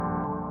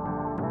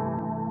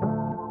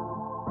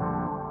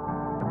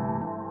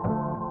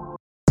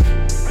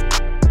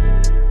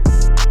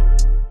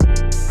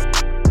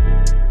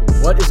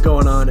What is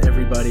going on,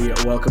 everybody?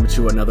 Welcome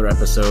to another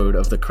episode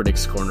of the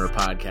Critics Corner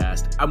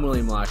podcast. I'm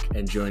William Locke,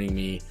 and joining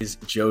me is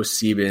Joe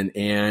Sieben,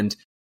 and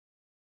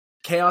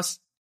chaos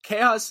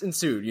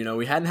ensued. You know,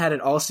 we hadn't had it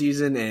all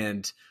season,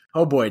 and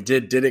oh boy,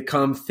 did it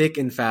come thick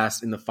and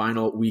fast in the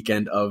final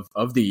weekend of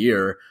the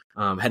year,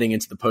 heading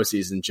into the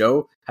postseason.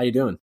 Joe, how you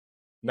doing?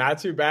 Not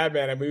too bad,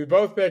 man. I mean, we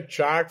both picked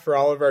chalk for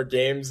all of our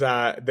games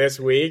this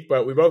week,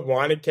 but we both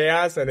wanted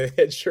chaos, and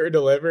it sure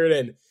delivered.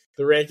 And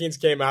the rankings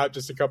came out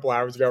just a couple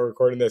hours ago. We're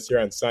recording this here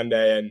on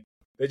Sunday, and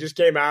they just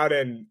came out.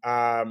 And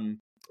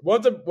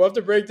we'll have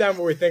to break down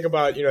what we think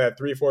about, that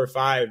 3, 4,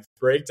 5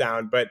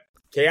 breakdown. But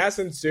chaos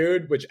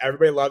ensued, which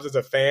everybody loves as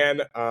a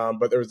fan.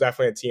 But there was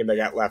definitely a team that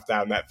got left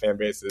out, and that fan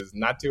base is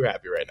not too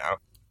happy right now.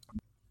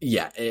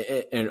 Yeah,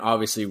 and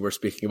obviously we're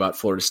speaking about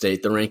Florida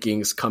State. The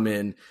rankings come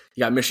in.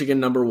 You got Michigan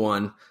number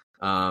 1.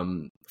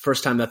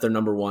 First time that they're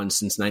number 1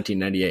 since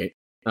 1998.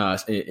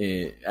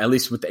 At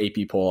least with the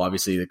AP poll.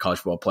 Obviously the college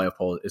football playoff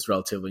poll is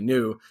relatively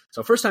new.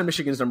 So first time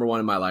Michigan's number 1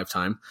 in my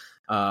lifetime.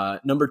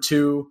 Number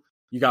 2,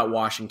 you got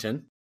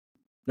Washington.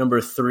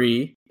 Number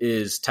 3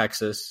 is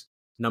Texas.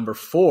 Number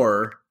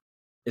 4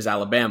 is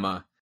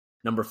Alabama.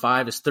 Number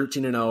 5 is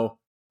 13-0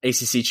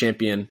 ACC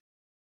champion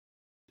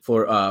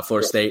Florida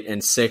State,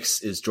 and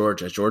 6 is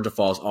Georgia. Georgia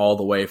falls all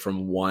the way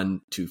from 1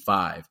 to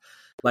 5.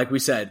 Like we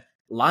said,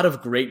 a lot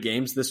of great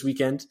games this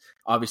weekend,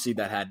 obviously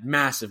that had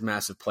massive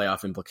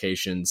playoff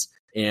implications.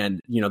 And,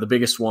 the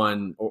biggest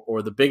one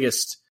or the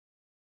biggest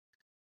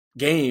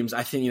games,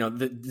 I think,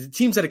 the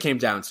teams that it came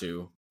down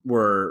to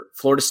were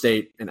Florida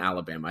State and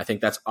Alabama. I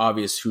think that's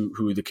obvious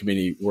who the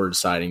committee were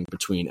deciding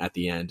between at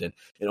the end. And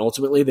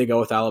ultimately they go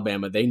with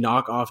Alabama. They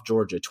knock off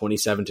Georgia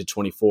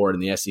 27-24 in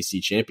the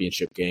SEC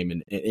championship game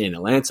in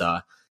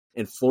Atlanta.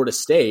 And Florida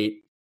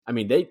State, I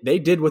mean, they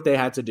did what they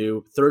had to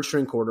do. Third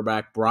string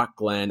quarterback Brock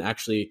Glenn,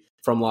 actually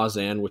from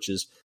Lausanne, which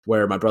is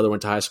where my brother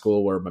went to high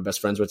school, where my best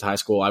friends went to high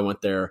school. I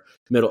went there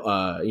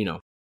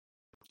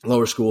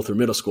lower school through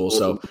middle school.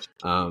 So,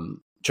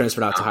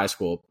 transferred out to high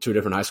school, to a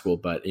different high school,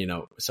 but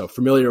so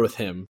familiar with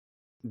him.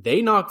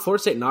 Florida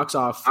State knocks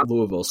off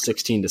Louisville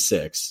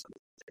 16-6,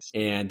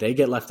 and they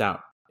get left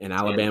out, and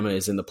Alabama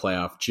is in the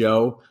playoff.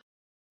 Joe,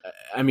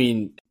 I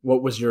mean,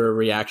 what was your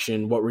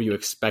reaction? What were you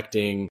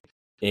expecting?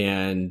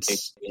 And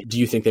do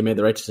you think they made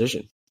the right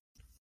decision?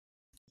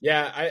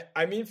 Yeah,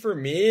 I mean, for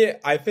me,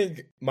 I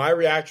think my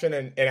reaction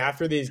and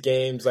after these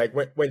games, like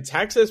when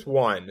Texas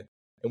won,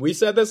 and we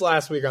said this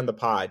last week on the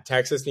pod,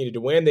 Texas needed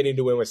to win. They needed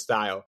to win with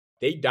style.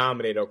 They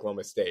dominated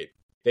Oklahoma State.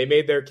 They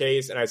made their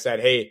case, and I said,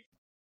 hey,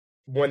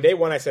 when they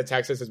won, I said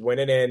Texas is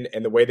winning in,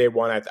 and the way they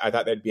won, I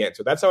thought they'd be in.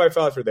 So that's how I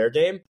felt for their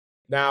game.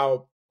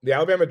 Now, the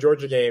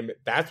Alabama-Georgia game,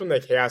 that's when the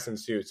chaos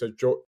ensued. So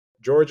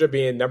Georgia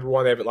being number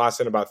 1, they haven't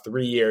lost in about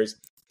 3 years.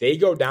 They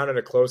go down in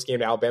a close game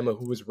to Alabama,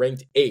 who was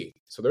ranked 8th.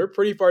 So they're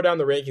pretty far down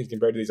the rankings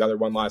compared to these other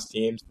one-loss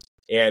teams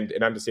and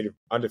an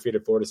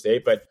undefeated Florida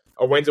State. But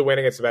a win's a win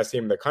against the best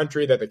team in the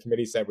country that the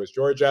committee said was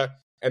Georgia.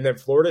 And then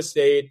Florida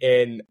State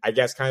in, I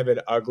guess, kind of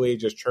an ugly,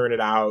 just churn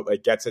it out,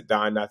 like gets it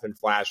done, nothing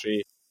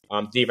flashy.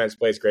 Defense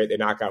plays great. They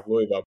knock off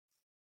Louisville.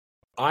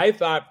 I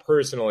thought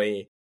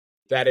personally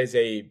that is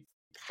a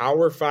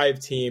Power 5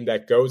 team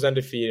that goes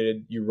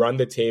undefeated. You run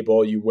the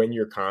table, you win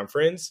your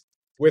conference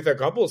with a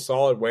couple of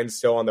solid wins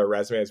still on their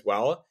resume as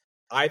well.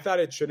 I thought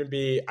it shouldn't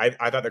be,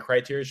 I thought the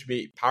criteria should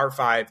be Power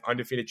 5,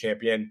 undefeated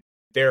champion.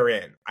 They're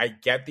in. I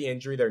get the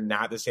injury. They're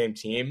not the same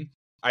team.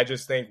 I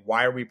just think,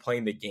 why are we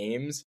playing the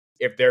games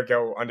if they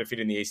go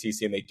undefeated in the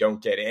ACC and they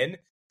don't get in?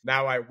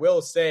 Now, I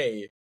will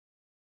say,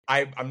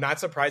 I'm not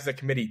surprised the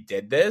committee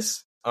did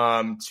this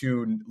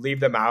to leave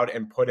them out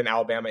and put in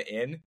Alabama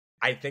in.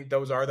 I think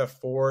those are the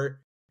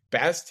 4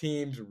 best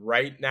teams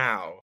right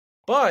now.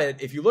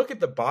 But if you look at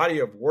the body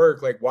of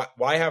work, like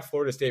why have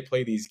Florida State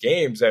play these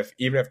games if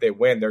even if they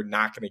win, they're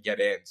not going to get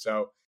in?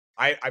 So,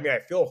 I mean, I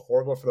feel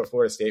horrible for the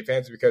Florida State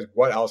fans because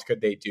what else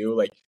could they do?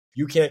 Like,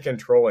 you can't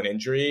control an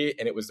injury,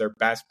 and it was their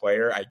best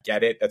player. I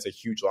get it. That's a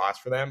huge loss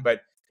for them,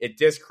 but it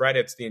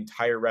discredits the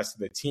entire rest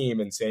of the team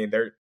and saying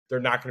they're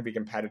not going to be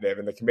competitive.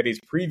 And the committee's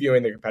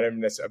previewing the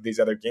competitiveness of these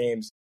other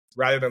games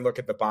rather than look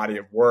at the body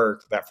of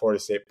work that Florida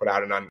State put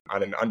out on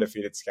an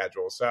undefeated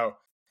schedule. So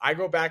I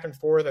go back and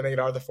forth. I think it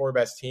are the 4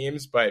 best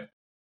teams, but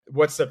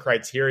what's the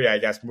criteria, I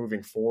guess,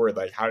 moving forward?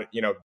 Like, how,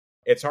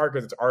 it's hard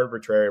because it's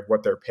arbitrary of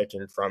what they're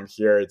picking from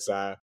here. It's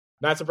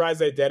not surprised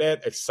they did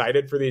it.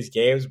 Excited for these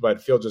games, but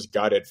feel just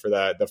gutted for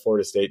the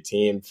Florida State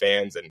team,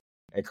 fans,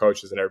 and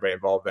coaches and everybody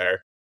involved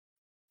there.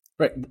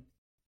 Right.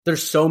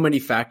 There's so many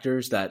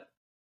factors that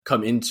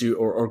come into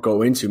or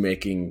go into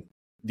making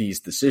these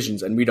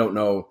decisions, and we don't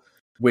know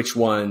which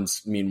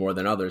ones mean more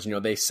than others.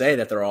 They say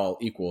that they're all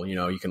equal.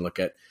 You can look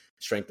at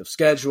strength of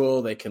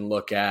schedule. They can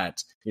look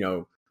at,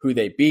 who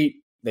they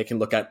beat. They can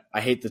look at,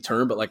 I hate the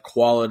term, but like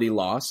quality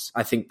loss.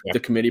 I think the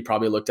committee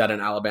probably looked at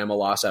an Alabama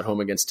loss at home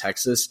against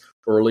Texas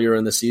earlier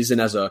in the season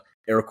as a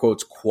air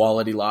quotes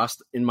quality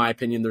loss. In my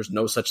opinion, there's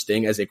no such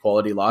thing as a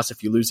quality loss.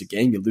 If you lose a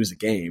game, you lose a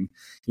game.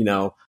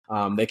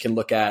 They can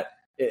look at,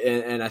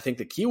 and I think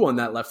the key one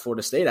that left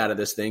Florida State out of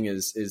this thing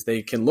is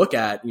they can look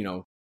at,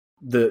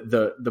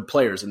 the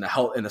players and the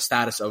health and the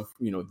status of,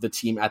 the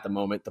team at the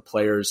moment, the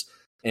players.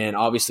 And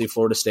obviously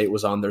Florida State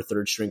was on their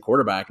third string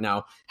quarterback.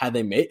 Now, had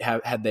they made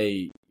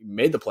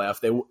the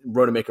playoff,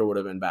 Rodemaker would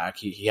have been back.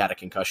 He had a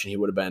concussion. He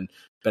would have been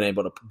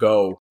able to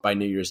go by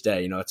New Year's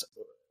Day. It's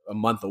a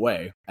month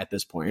away at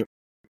this point.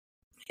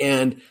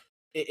 And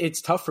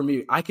it's tough for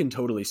me. I can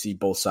totally see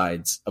both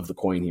sides of the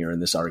coin here in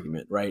this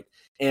argument, right?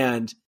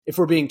 And if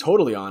we're being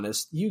totally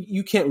honest,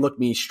 you can't look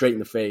me straight in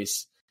the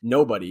face.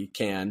 Nobody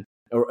can,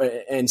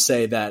 and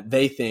say that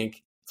they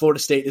think Florida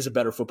State is a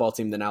better football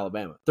team than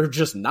Alabama. They're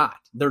just not.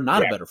 They're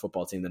not a better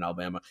football team than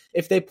Alabama.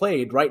 If they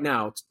played right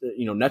now,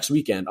 next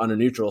weekend on a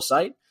neutral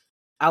site,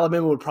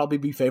 Alabama would probably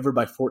be favored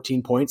by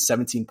 14 points,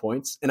 17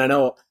 points. And I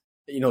know,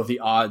 the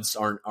odds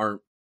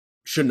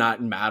should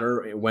not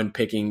matter when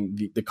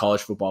picking the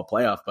college football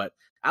playoff, but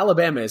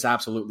Alabama is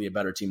absolutely a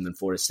better team than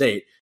Florida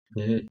State.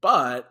 Mm-hmm.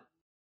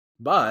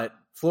 But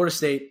Florida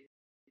State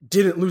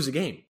didn't lose a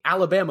game.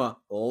 Alabama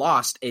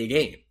lost a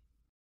game.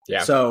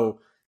 Yeah. So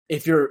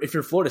if you're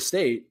Florida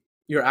State,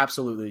 you're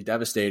absolutely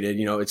devastated.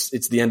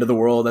 It's the end of the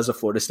world as a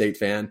Florida State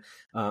fan.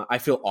 I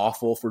feel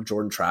awful for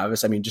Jordan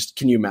Travis. I mean, just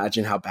can you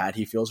imagine how bad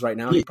he feels right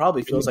now? He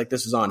probably feels like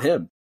this is on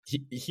him.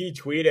 He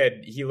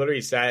tweeted, he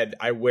literally said,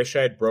 "I wish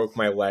I had broke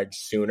my leg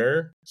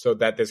sooner so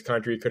that this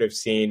country could have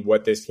seen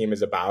what this team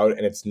is about.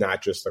 And it's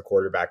not just the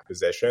quarterback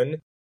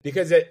position."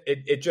 Because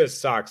it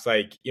just sucks.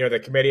 Like, the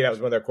committee, that was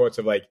one of their quotes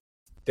of like,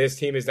 this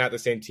team is not the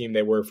same team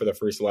they were for the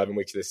first 11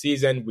 weeks of the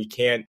season. We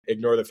can't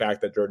ignore the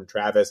fact that Jordan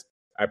Travis,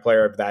 a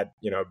player of that,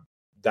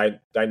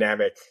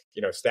 dynamic,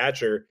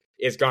 stature,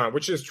 is gone,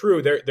 which is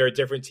true. They're a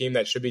different team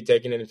that should be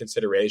taken into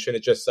consideration.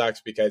 It just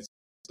sucks because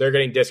they're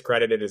getting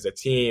discredited as a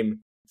team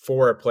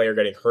for a player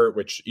getting hurt,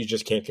 which you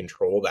just can't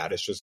control that.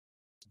 It's just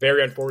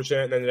very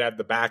unfortunate. And then they have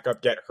the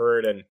backup get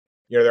hurt and,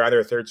 they're either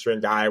a third string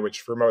guy,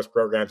 which for most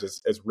programs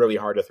is really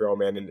hard to throw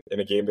him in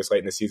a game this late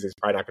in the season. He's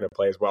probably not going to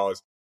play as well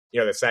as,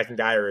 the second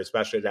guy, or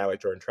especially a guy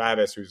like Jordan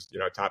Travis, who's,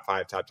 top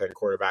 5, top 10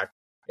 quarterback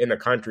in the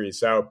country.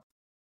 So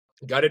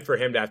gutted for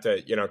him to have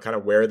to, kind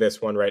of wear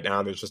this one right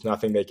now. There's just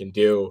nothing they can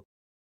do,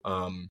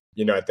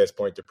 at this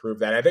point to prove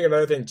that. I think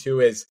another thing too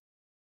is,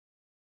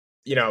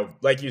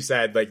 like you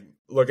said, like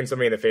looking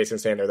somebody in the face and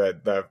saying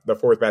they're the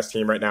fourth best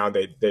team right now,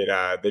 they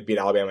beat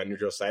Alabama at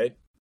neutral site.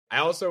 I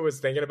also was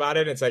thinking about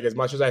it. It's like, as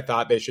much as I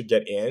thought they should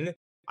get in,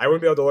 I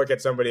wouldn't be able to look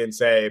at somebody and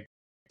say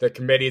the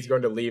committee is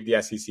going to leave the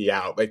SEC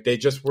out. Like, they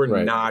just were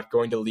not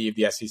going to leave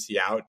the SEC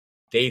out.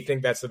 They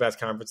think that's the best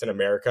conference in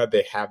America.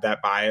 They have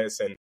that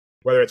bias, and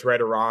whether it's right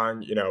or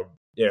wrong,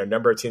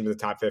 number of teams in the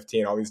top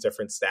 15, all these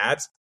different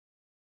stats.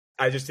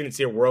 I just didn't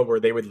see a world where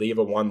they would leave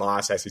a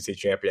one-loss SEC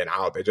champion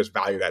out. They just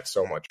value that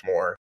so much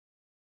more.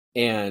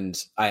 And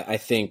I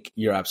think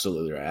you're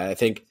absolutely right. I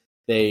think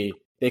they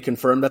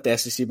confirmed that the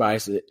SEC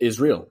bias is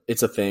real.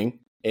 It's a thing.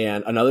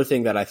 And another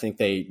thing that I think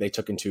they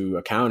took into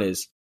account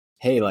is,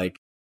 hey, like,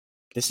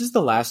 this is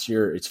the last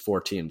year it's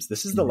 4 teams.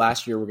 This is the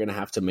last year we're going to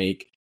have to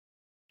make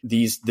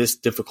this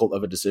difficult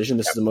of a decision.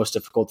 This is the most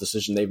difficult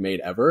decision they've made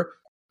ever.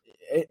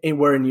 And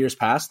where in years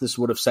past, this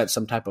would have set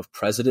some type of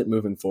precedent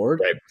moving forward.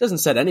 Right. It doesn't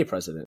set any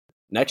precedent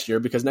next year,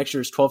 because next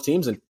year is 12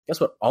 teams. And guess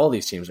what? All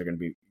these teams are going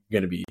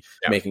to be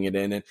making it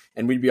in.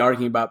 And we'd be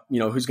arguing about,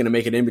 who's going to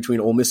make it in between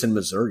Ole Miss and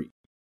Missouri.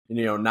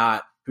 And,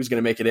 not who's going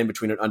to make it in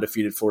between an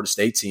undefeated Florida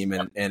State team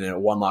and a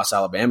one-loss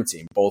Alabama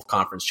team, both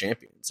conference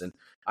champions. And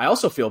I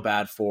also feel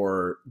bad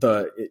for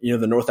the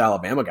North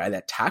Alabama guy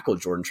that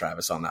tackled Jordan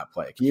Travis on that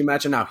play. Can you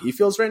imagine how he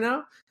feels right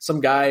now?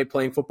 Some guy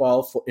playing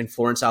football in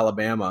Florence,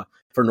 Alabama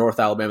for North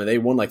Alabama. They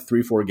won like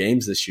 3-4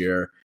 games this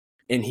year,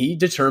 and he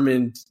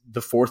determined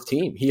the fourth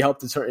team. He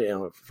helped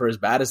determine, for as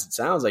bad as it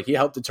sounds, like he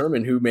helped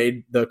determine who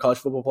made the college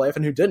football playoff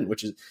and who didn't,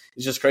 which is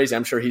just crazy.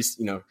 I'm sure he's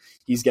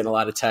getting a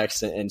lot of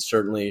texts, and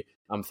certainly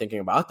I'm thinking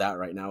about that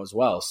right now as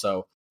well.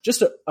 So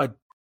just a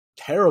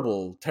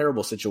terrible,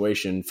 terrible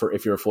situation for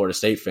if you're a Florida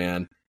State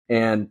fan.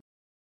 And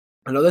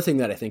another thing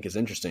that I think is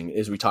interesting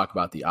is we talk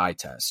about the eye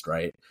test,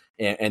 right?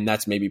 And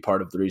that's maybe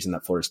part of the reason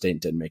that Florida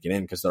State didn't make it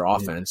in, because their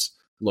offense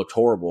looked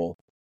horrible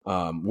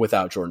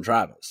without Jordan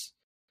Travis.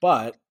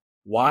 But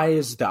why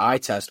is the eye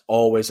test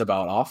always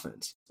about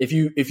offense? If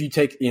you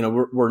take,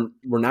 we're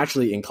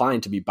naturally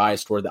inclined to be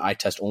biased toward the eye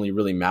test only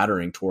really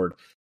mattering toward,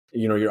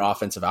 your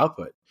offensive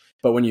output.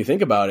 But when you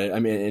think about it, I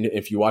mean,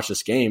 if you watch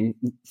this game,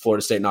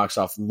 Florida State knocks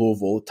off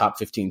Louisville, top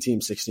 15 team,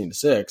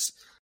 16-6.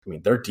 I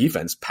mean, their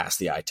defense passed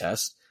the eye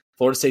test.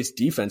 Florida State's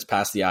defense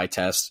passed the eye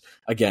test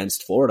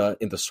against Florida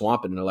in the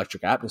swamp in an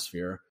electric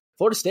atmosphere.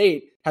 Florida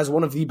State has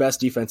one of the best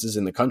defenses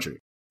in the country.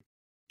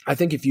 I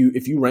think if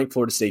you rank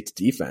Florida State's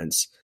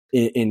defense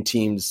in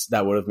teams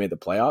that would have made the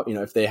playoff,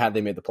 if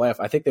they made the playoff,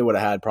 I think they would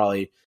have had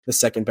probably the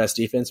second best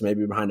defense,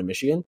 maybe behind a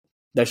Michigan.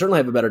 They certainly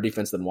have a better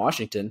defense than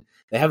Washington.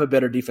 They have a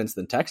better defense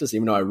than Texas,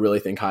 even though I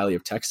really think highly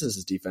of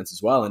Texas's defense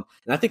as well. And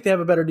I think they have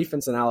a better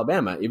defense than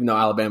Alabama, even though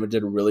Alabama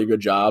did a really good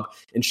job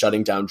in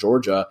shutting down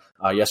Georgia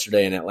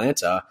yesterday in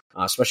Atlanta,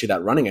 especially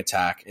that running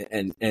attack.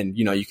 And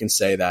you can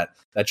say that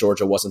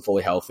Georgia wasn't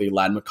fully healthy.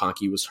 Ladd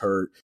McConkey was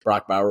hurt.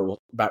 Brock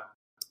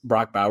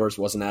Bowers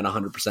wasn't at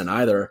 100%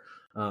 either.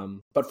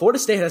 But Florida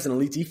State has an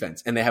elite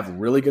defense, and they have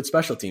really good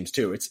special teams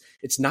too.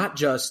 It's not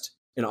just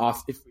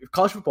if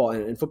college football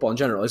and football in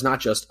general is not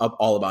just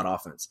all about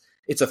offense.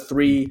 It's a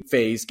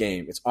 3-phase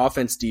game. It's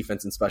offense,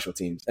 defense, and special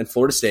teams. And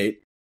Florida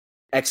State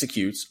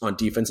executes on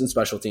defense and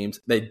special teams.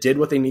 They did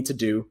what they need to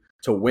do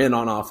to win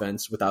on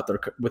offense without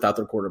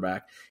their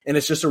quarterback. And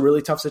it's just a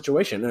really tough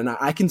situation. And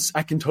I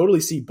can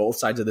totally see both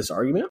sides of this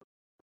argument.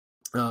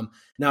 Now,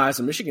 as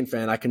a Michigan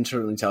fan, I can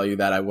certainly tell you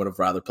that I would have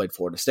rather played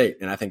Florida State.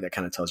 And I think that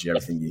kind of tells you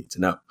everything you need to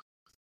know.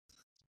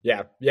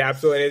 Yeah,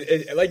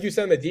 absolutely. Like you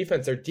said on the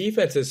defense, their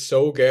defense is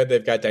so good.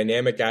 They've got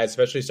dynamic guys,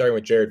 especially starting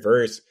with Jared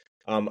Verse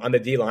on the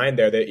D line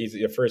there. He's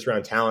a first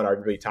round talent,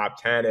 arguably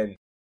top 10. And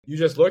you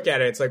just look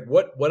at it, it's like,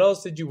 what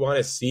else did you want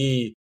to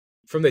see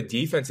from the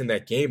defense in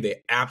that game?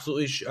 They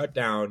absolutely shut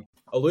down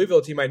a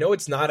Louisville team. I know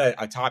it's not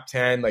a top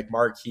 10, like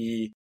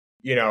marquee,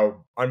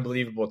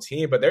 unbelievable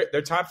team, but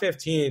they're top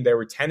 15. They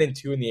were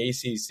 10-2 in the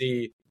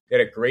ACC. They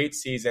had a great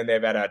season.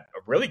 They've had a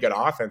really good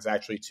offense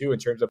actually too in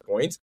terms of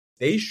points.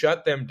 They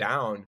shut them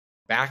down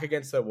back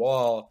against the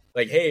wall.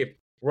 Like, hey,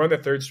 we're on the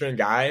third string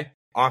guy.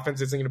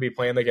 Offense isn't going to be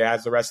playing like it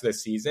has the rest of the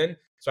season.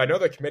 So I know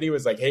the committee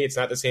was like, hey, it's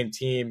not the same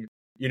team,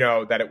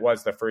 that it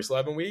was the first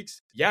 11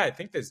 weeks. Yeah, I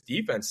think this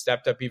defense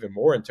stepped up even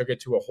more and took it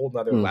to a whole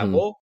nother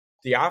level.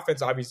 The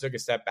offense obviously took a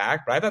step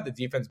back, but I thought the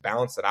defense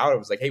balanced it out. It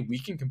was like, hey, we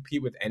can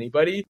compete with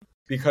anybody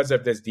because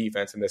of this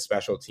defense and this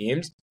special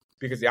teams,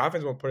 because the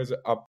offense won't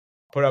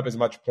put up as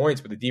much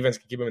points, but the defense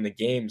can keep them in the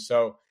game.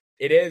 So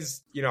it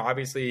is,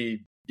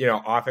 obviously,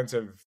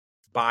 offensive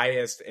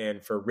biased,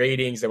 and for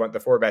ratings, they want the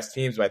 4 best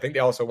teams, but I think they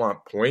also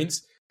want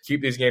points,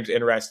 keep these games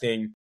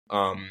interesting,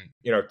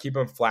 keep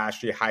them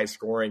flashy, high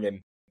scoring,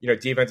 and,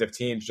 defensive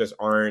teams just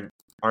aren't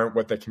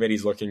what the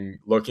committee's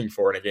looking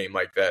for in a game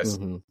like this.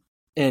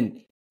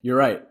 And you're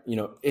right,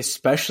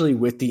 especially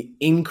with the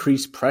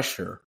increased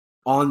pressure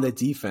on the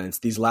defense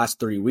these last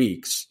 3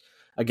 weeks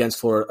against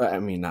Florida. I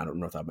mean, not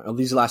North Alabama,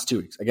 these last 2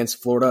 weeks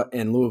against Florida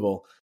and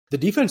Louisville, the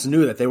defense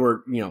knew that they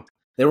weren't going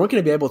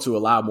to be able to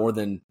allow more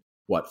than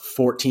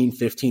 14,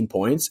 15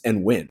 points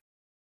and win.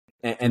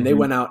 And they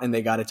went out and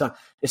they got it done,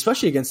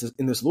 especially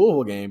in this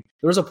Louisville game.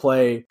 There was a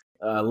play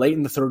late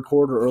in the third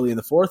quarter, early in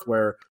the fourth,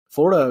 where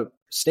Florida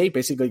State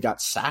basically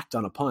got sacked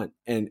on a punt,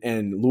 and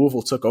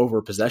Louisville took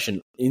over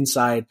possession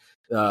inside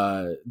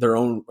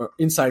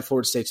inside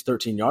Florida State's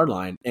 13-yard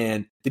line,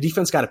 and the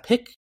defense got a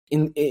pick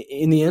in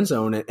the end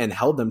zone and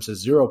held them to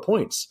 0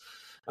 points.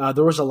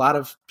 There was a lot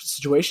of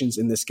situations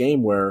in this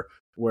game where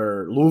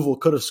Louisville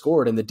could have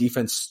scored, and the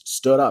defense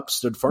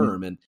stood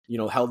firm, and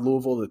held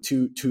Louisville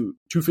to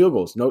two field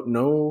goals.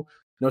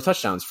 No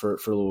touchdowns for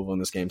Louisville in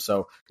this game.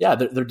 So yeah,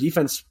 their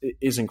defense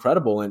is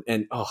incredible,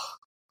 and oh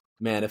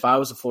man, if I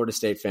was a Florida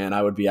State fan,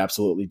 I would be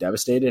absolutely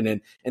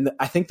devastated. And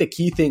I think the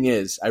key thing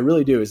is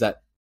that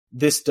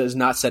this does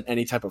not set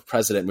any type of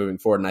precedent moving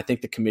forward. And I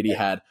think the committee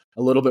had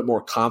a little bit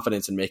more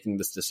confidence in making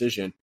this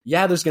decision.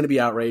 Yeah, there's going to be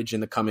outrage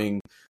in the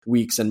coming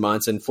weeks and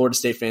months, and Florida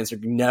State fans are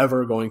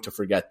never going to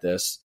forget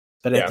this.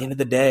 But at the end of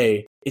the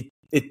day,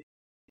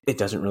 it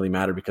doesn't really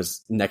matter,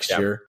 because next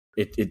year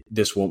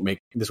this won't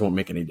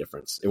make any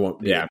difference. It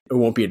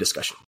won't be a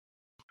discussion.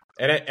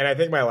 And I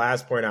think my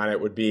last point on it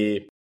would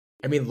be,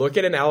 I mean, look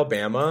at an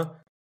Alabama,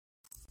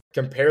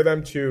 compare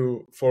them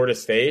to Florida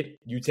State.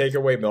 You take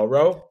away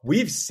Milroe,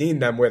 we've seen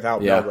them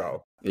without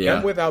Milroe.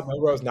 Them without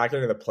Milroe is not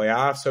getting to the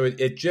playoffs. So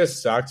it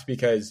just sucks,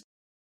 because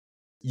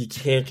you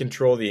can't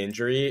control the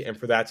injury, and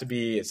for that to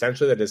be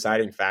essentially the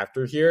deciding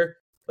factor here.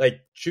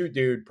 Like, shoot,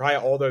 dude, probably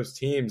all those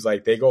teams,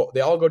 like they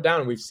all go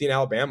down. We've seen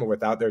Alabama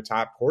without their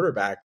top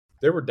quarterback.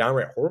 They were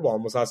downright horrible,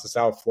 almost lost to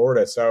South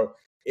Florida. So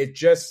it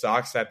just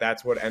sucks that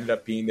that's what ended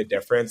up being the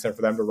difference, and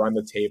for them to run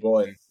the table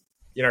and,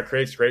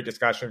 creates great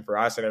discussion for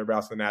us and everybody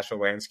else in the national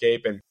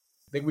landscape. And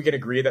I think we can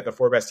agree that the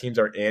 4 best teams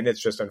are in. It's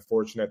just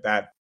unfortunate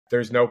that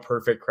there's no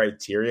perfect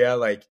criteria.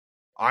 Like,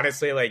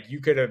 honestly, like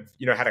you could have,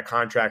 had a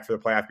contract for the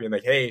playoff being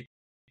like, hey,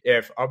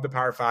 if of the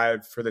Power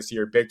 5 for this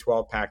year, Big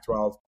 12,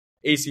 Pac-12,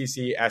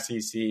 ACC,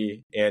 SEC,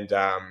 and did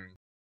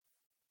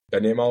I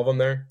name all of them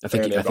there? I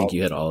think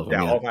you hit all of them.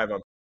 Yeah, all 5 of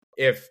them.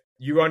 If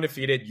you go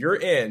undefeated, you're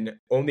in.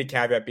 Only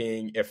caveat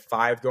being, if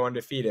 5 go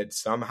undefeated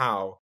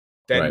somehow,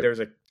 then there's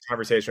a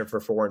conversation for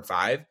 4 and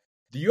 5.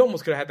 You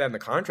almost could have had that in the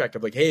contract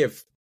of like, hey,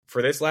 if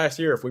for this last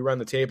year, if we run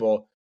the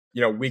table,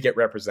 we get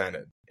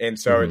represented. And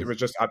so it was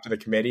just up to the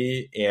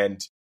committee.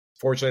 And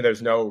fortunately,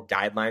 there's no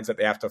guidelines that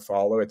they have to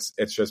follow. It's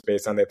just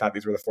based on they thought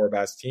these were the 4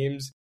 best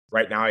teams.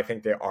 Right now, I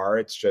think they are.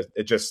 It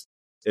just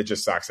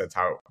sucks. That's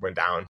how it went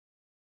down.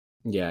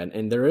 Yeah,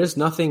 and there is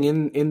nothing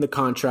in the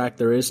contract.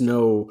 There is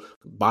no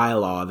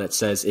bylaw that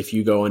says if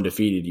you go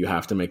undefeated, you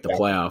have to make the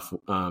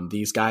playoff.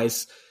 These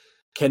guys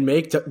can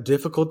make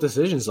difficult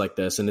decisions like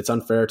this, and it's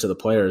unfair to the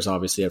players,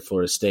 obviously, at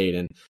Florida State.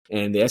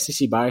 And the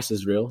SEC bias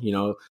is real.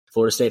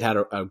 Florida State had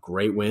a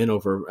great win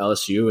over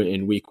LSU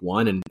in week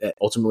 1, and it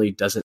ultimately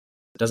doesn't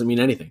mean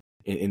anything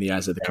in the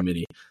eyes of the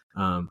committee.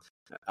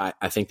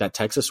 I think that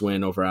Texas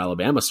win over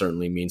Alabama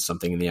certainly means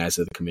something in the eyes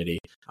of the committee,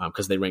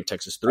 because they ranked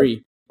Texas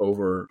 3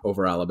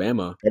 over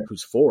Alabama,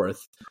 who's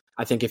fourth.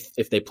 I think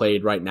if they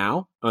played right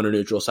now on a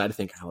neutral site, I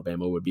think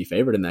Alabama would be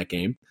favored in that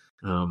game.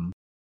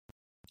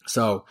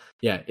 So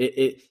yeah,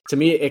 it to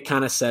me it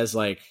kind of says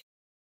like,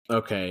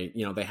 okay,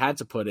 they had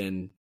to put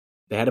in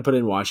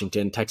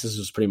Washington. Texas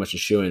was pretty much a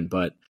shoo-in,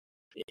 but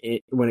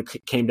when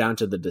it came down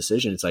to the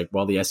decision, it's like,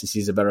 well, the SEC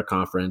is a better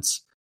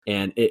conference,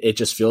 and it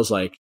just feels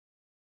like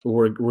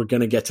we're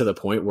going to get to the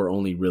point where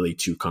only really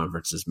two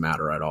conferences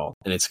matter at all,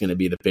 and it's going to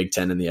be the Big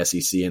Ten and the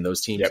SEC and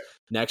those teams. Yep.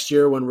 Next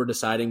year, when we're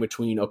deciding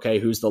between, okay,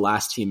 who's the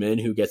last team in,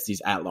 who gets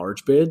these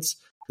at-large bids,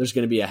 there's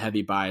going to be a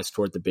heavy bias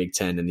toward the Big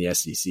Ten and the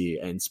SEC,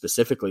 and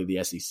specifically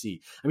the SEC.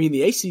 I mean,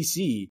 the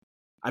ACC,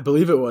 I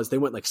believe it was, they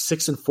went like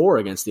 6-4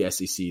 against the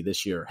SEC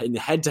this year in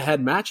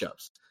head-to-head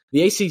matchups.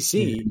 The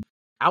ACC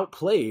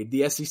outplayed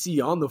the SEC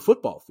on the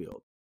football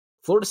field.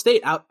 Florida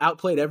State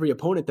outplayed every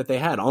opponent that they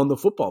had on the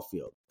football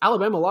field.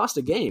 Alabama lost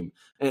a game,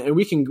 and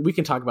we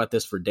can talk about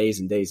this for days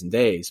and days and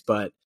days.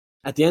 But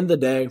at the end of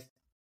the day,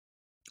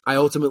 I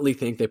ultimately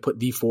think they put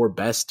the four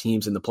best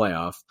teams in the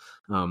playoff.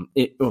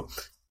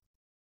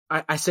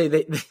 I say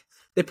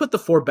they put the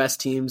four best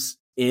teams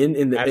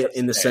in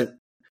the sense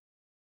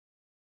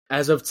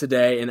as of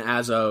today, and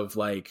as of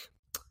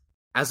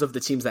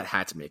the teams that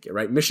had to make it.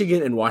 Right,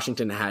 Michigan and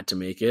Washington had to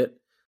make it.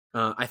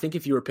 I think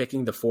if you were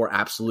picking the four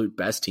absolute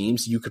best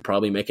teams, you could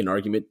probably make an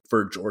argument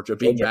for Georgia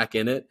being back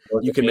in it.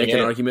 You can make an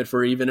argument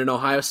for even an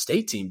Ohio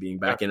State team being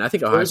back in. I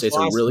think Ohio State's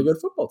a really good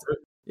football team.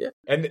 Yeah,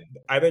 and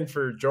I think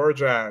for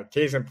Georgia,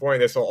 case in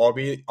point, this will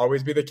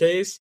always be the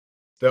case.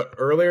 The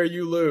earlier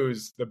you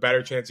lose, the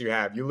better chance you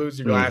have. You lose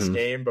your last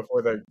game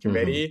before the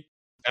committee,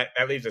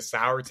 that leaves a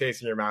sour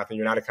taste in your mouth, and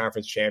you're not a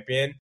conference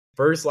champion.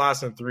 First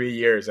loss in 3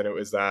 years, and it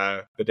was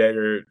the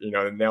dagger,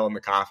 the nail in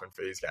the coffin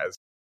for these guys.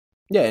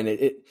 Yeah, and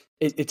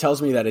it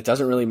tells me that it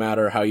doesn't really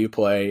matter how you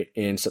play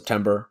in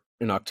September,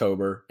 in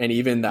October, and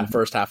even that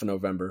first half of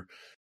November.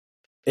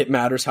 It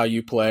matters how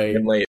you play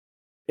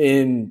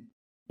in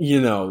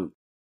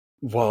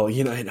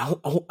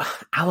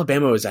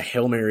Alabama is a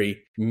Hail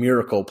Mary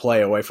miracle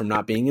play away from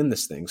not being in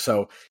this thing.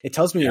 So it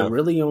tells me it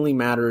really only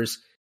matters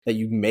that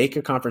you make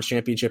a conference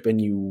championship and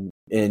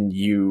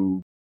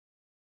you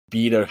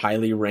beat a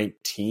highly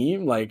ranked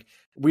team. Like,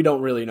 we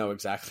don't really know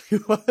exactly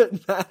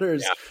what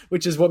matters,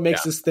 which is what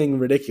makes this thing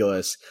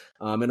ridiculous.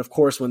 And of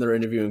course, when they're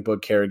interviewing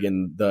Bud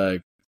Kerrigan,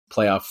 the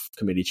playoff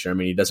committee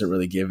chairman, he doesn't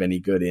really give any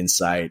good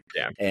insight.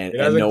 Yeah. And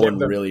no one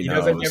really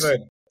knows. He doesn't give a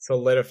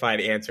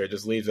solidified answer. It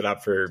just leaves it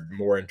up for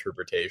more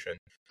interpretation.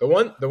 The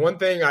one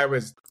thing I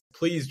was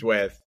pleased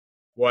with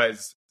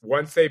was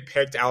once they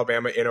picked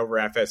Alabama in over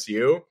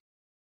FSU,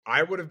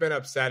 I would have been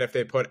upset if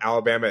they put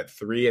Alabama at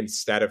 3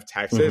 instead of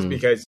Texas,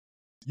 because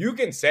you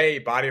can say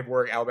body of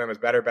work, Alabama's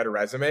better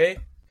resume.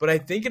 But I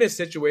think in a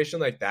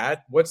situation like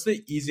that, what's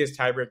the easiest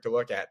tiebreak to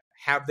look at?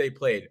 Have they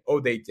played? Oh,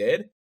 they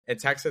did. And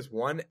Texas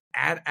won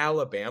at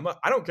Alabama.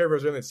 I don't care if it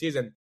was early in the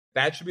season.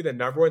 That should be the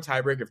number one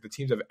tiebreak. If the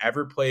teams have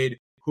ever played,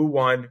 who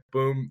won,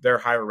 boom, they're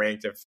higher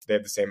ranked if they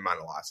have the same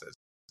amount of losses.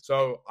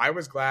 So I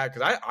was glad,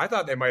 because I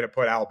thought they might have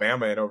put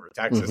Alabama in over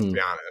Texas, to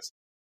be honest.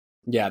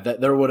 Yeah,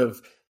 that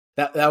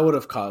would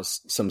have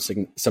caused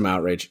some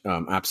outrage.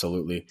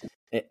 Absolutely.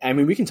 I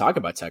mean, we can talk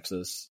about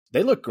Texas.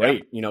 They look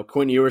great. Yeah.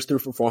 Quinn Ewers threw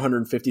for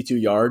 452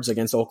 yards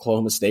against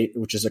Oklahoma State,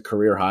 which is a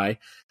career high.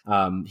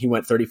 He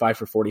went 35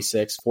 for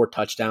 46, 4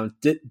 touchdowns.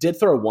 Did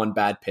throw one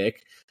bad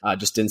pick.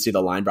 Just didn't see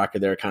the linebacker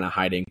there, kind of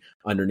hiding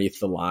underneath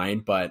the line.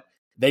 But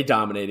they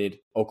dominated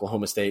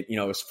Oklahoma State. It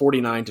was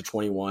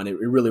 49-21. It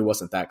really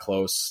wasn't that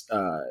close.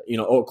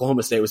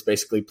 Oklahoma State was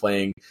basically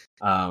playing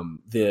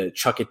the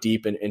chuck it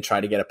deep and try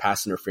to get a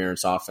pass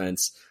interference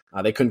offense.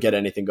 They couldn't get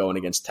anything going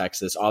against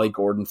Texas. Ollie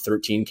Gordon,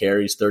 13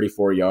 carries,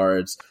 34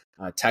 yards.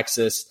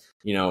 Texas,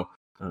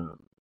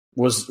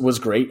 was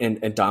great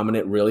and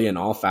dominant really in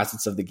all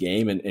facets of the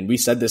game. And we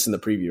said this in the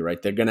preview,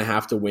 right? They're going to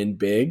have to win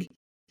big,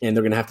 and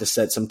they're going to have to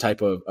set some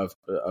type of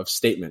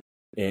statement.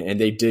 And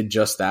they did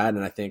just that.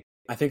 And I think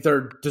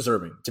they're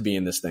deserving to be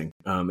in this thing.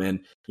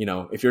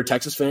 If you're a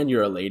Texas fan,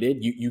 you're elated.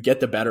 You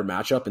get the better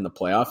matchup in the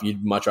playoff.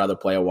 You'd much rather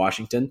play a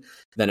Washington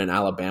than an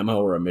Alabama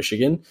or a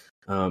Michigan.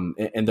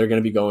 And they're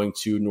going to be going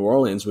to New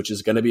Orleans, which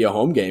is going to be a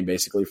home game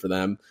basically for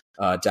them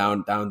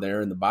down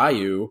there in the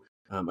Bayou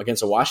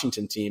against a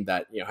Washington team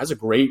that has a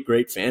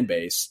great fan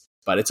base,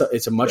 but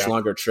it's a much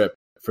longer trip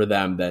for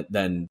them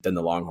than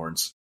the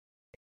Longhorns.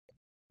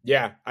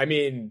 Yeah, I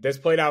mean, this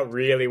played out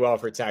really well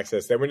for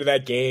Texas. They went to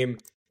that game,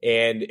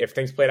 and if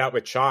things played out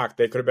with chalk,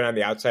 they could have been on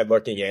the outside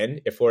looking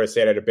in. If Florida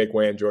State had a big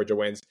win, Georgia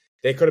wins,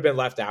 they could have been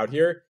left out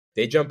here.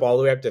 They jump all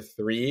the way up to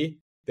 3.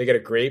 They get a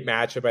great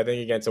matchup, I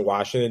think, against a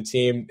Washington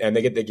team, and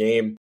they get the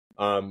game,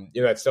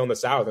 that's still in the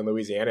South in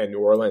Louisiana and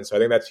New Orleans. So I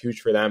think that's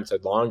huge for them. It's a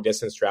long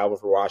distance travel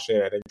for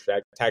Washington. I think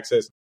for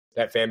Texas,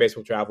 that fan base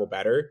will travel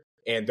better,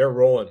 and they're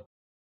rolling.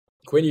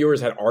 Quinn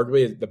Ewers had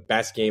arguably the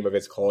best game of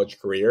his college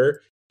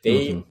career.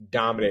 They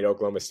dominated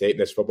Oklahoma State in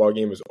this football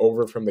game. It was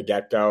over from the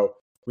get-go.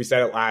 We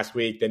said it last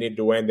week. They needed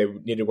to win. They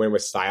needed to win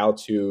with style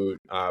to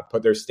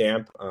put their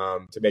stamp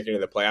to make it into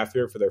the playoff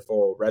here for their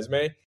full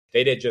resume.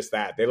 they did just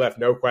that. They left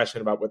no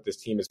question about what this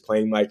team is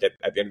playing like at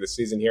the end of the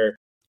season here.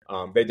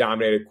 They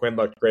dominated. Quinn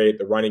looked great.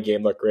 The running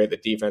game looked great. The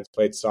defense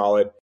played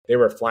solid. They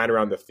were flying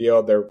around the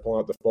field. They were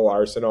pulling out the full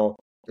arsenal.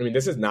 I mean,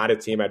 this is not a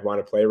team I'd want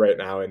to play right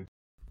now. And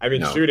I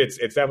mean, No. shoot, it's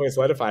definitely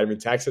solidified. I mean,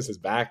 Texas is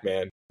back,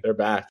 man. They're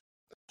back.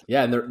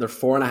 Yeah, and they're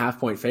 4.5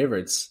 point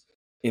favorites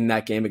in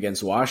that game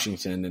against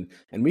Washington,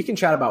 and we can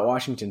chat about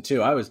Washington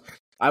too. I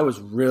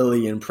was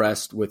really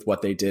impressed with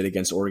what they did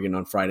against Oregon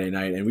on Friday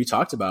night, and we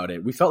talked about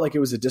it. We felt like it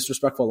was a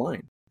disrespectful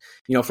line,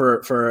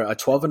 for a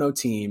 12-0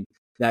 team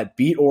that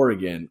beat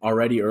Oregon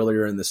already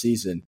earlier in the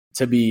season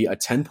to be a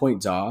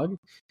 10-point dog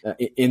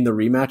in the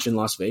rematch in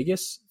Las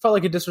Vegas. Felt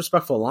like a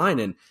disrespectful line,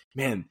 and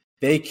man,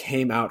 they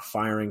came out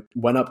firing,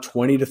 went up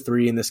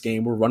 20-3 in this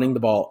game. We're running the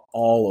ball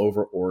all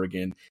over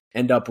Oregon,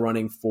 end up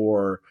running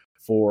for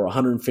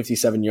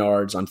 157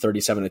 yards on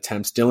 37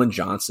 attempts. Dylan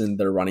Johnson,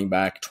 their running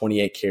back,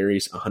 28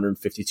 carries,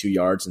 152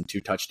 yards and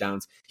 2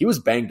 touchdowns. He was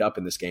banged up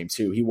in this game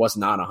too. He was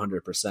not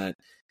 100%.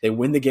 They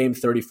win the game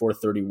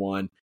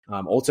 34-31.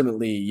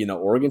 Ultimately,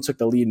 Oregon took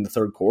the lead in the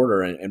third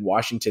quarter, and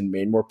Washington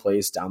made more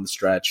plays down the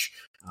stretch.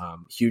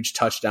 Huge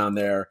touchdown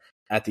there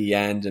at the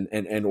end,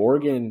 and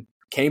Oregon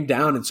came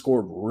down and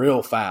scored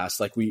real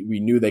fast, like we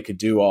knew they could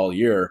do all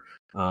year,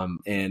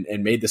 and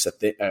made this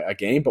a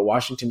game. But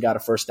Washington got a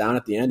first down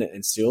at the end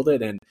and sealed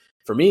it. And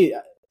for me,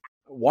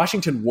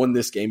 Washington won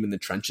this game in the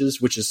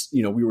trenches, which is,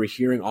 we were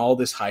hearing all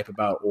this hype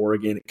about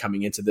Oregon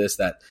coming into this,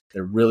 that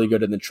they're really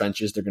good in the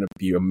trenches. They're going to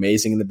be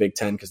amazing in the Big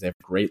Ten because they have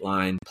great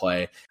line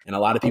play. And a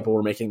lot of people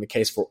were making the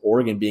case for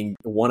Oregon being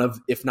one of,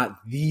 if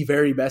not the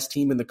very best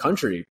team in the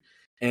country.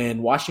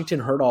 And Washington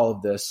heard all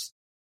of this.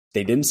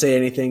 They didn't say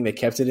anything. They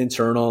kept it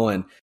internal,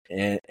 and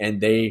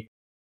they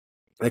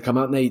come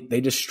out and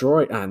they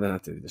destroy.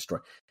 Not to destroy.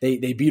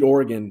 They beat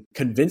Oregon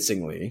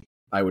convincingly,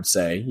 I would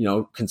say.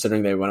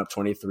 Considering they went up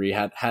 23,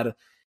 had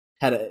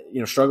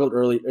struggled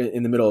early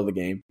in the middle of the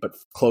game, but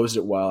closed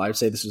it well. I would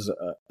say this was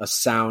a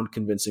sound,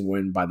 convincing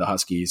win by the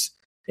Huskies.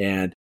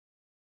 And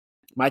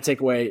my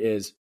takeaway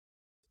is,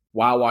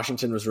 wow,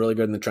 Washington was really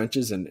good in the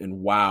trenches, and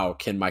wow,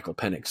 can Michael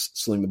Penix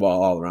sling the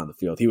ball all around the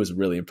field. He was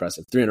really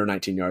impressive.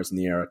 319 yards in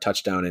the air, a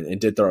touchdown,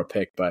 and did throw a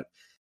pick, but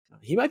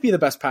he might be the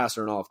best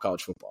passer in all of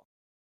college football.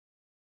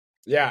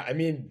 Yeah, I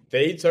mean,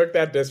 they took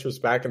that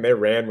disrespect and they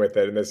ran with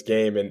it in this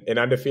game. And an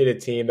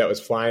undefeated team that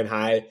was flying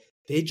high,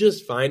 they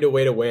just find a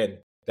way to win.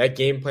 That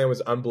game plan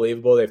was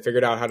unbelievable. They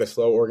figured out how to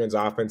slow Oregon's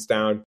offense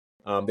down.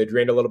 They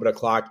drained a little bit of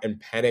clock,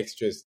 and Penix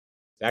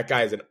that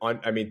guy is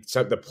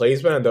the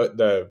placement on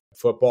the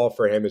football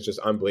for him is just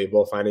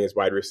unbelievable, finding his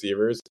wide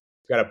receivers.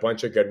 He's got a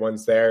bunch of good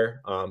ones there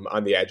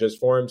on the edges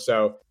for him.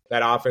 So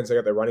that offense, they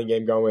got the running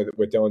game going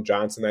with Dylan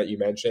Johnson that you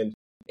mentioned.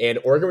 And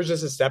Oregon was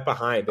just a step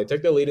behind. They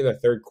took the lead in the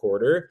third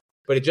quarter,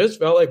 but it just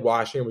felt like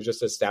Washington was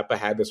just a step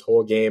ahead this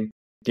whole game.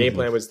 Game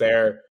plan was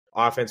there.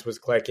 Offense was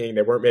clicking.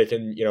 They weren't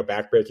making,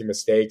 backbreaking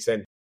mistakes.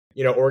 And,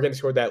 Oregon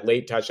scored that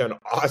late touchdown.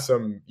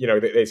 Awesome.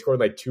 They scored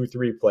like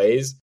 2-3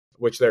 plays,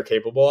 which they're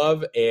capable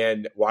of.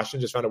 And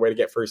Washington just found a way to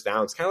get first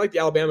downs. Kind of like the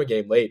Alabama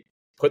game late.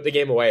 Put the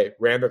game away,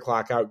 ran the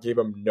clock out, gave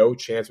them no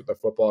chance with the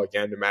football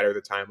again, no matter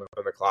the time left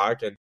on the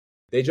clock. And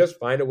they just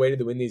find a way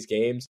to win these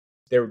games.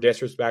 They were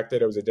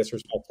disrespected. It was a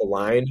disrespectful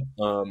line.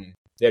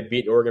 They had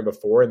beaten Oregon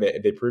before, and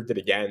they proved it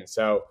again.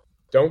 So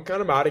don't count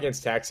them out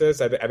against Texas.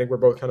 I think we're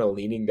both kind of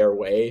leaning their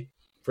way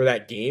for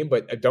that game,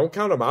 but don't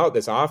count them out.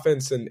 This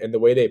offense and the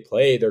way they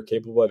play, they're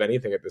capable of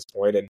anything at this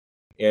point.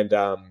 And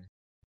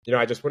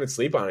I just wouldn't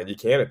sleep on it. You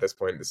can at this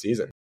point in the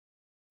season.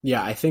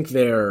 Yeah, I think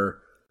they're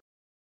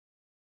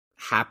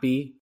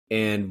happy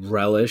and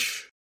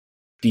relish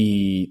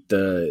the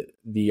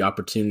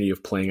opportunity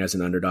of playing as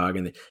an underdog,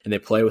 and they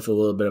play with a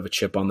little bit of a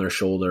chip on their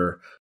shoulder.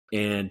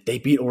 And they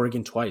beat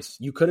Oregon twice.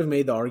 You could have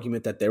made the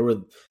argument that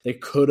they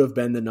could have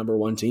been the number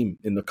one team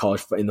in the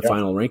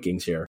final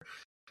rankings here.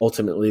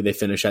 Ultimately, they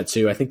finish at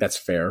 2. I think that's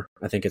fair.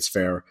 I think it's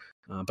fair.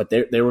 But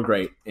they were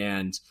great,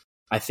 and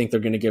I think they're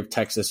going to give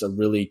Texas a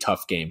really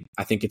tough game.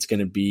 I think it's going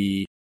to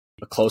be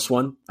a close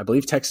one. I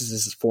believe Texas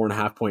is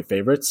 4.5 point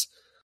favorites.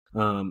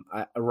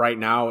 Right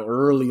now,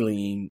 early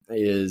lean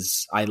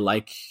is I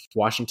like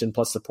Washington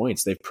plus the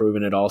points. They've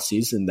proven it all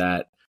season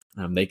that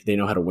they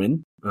know how to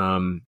win.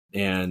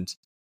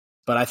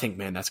 But I think,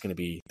 man, that's going to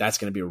be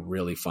a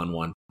really fun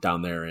one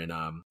down there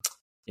in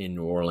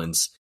New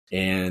Orleans.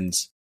 And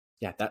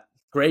yeah, that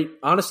great,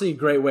 honestly,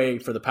 great way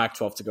for the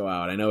Pac-12 to go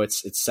out. I know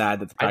it's sad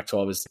that the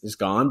Pac-12 is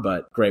gone,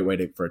 but great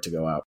way for it to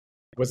go out.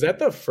 Was that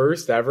the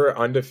first ever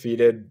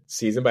undefeated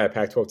season by a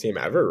Pac-12 team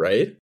ever,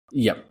 right?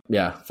 Yep.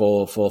 Yeah.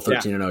 Full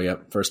 13-0.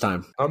 Yep. First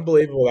time.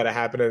 Unbelievable that it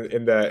happened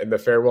in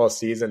the farewell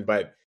season,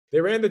 but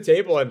they ran the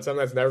table, and something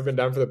that's never been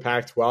done for the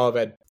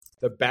Pac-12 at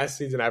the best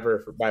season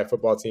ever by a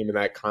football team in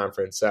that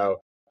conference. So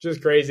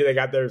just crazy. They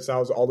got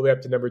themselves all the way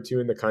up to number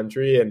 2 in the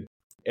country, and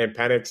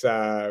Penix,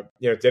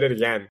 did it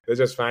again. They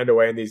just find a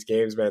way in these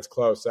games, man. It's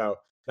close. So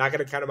not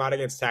going to count them out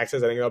against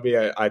Texas. I think it'll be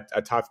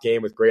a tough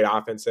game with great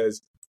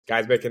offenses,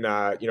 guys making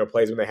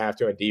plays when they have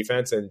to on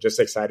defense, and just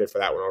excited for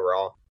that one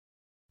overall.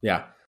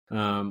 Yeah.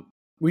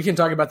 We can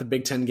talk about the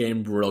Big Ten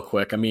game real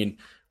quick. I mean,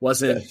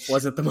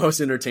 wasn't the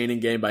most entertaining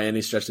game by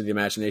any stretch of the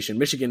imagination.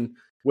 Michigan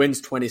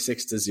wins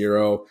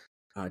 26-0.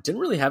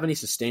 Didn't really have any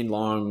sustained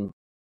long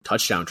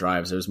touchdown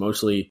drives. It was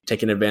mostly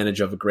taking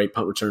advantage of a great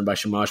punt return by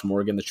Shamash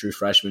Morgan, the true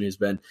freshman who's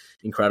been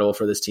incredible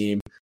for this team,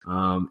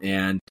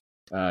 and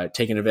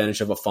taking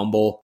advantage of a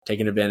fumble,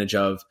 taking advantage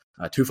of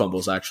two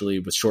fumbles actually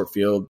with short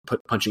field,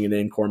 punching it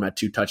in. Corum had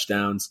 2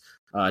 touchdowns.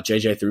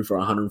 JJ threw for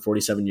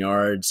 147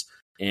 yards,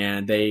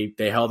 and they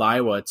held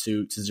Iowa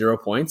to 0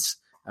 points.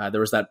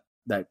 There was that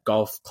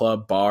golf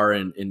club bar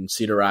in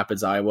Cedar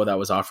Rapids, Iowa, that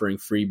was offering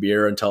free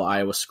beer until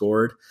Iowa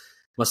scored.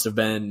 Must have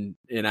been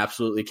an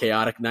absolutely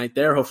chaotic night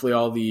there. Hopefully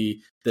all the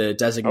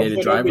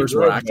designated drivers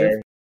were active.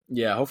 There.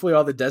 Yeah, hopefully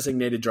all the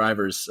designated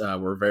drivers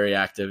were very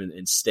active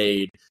and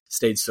stayed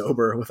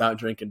sober without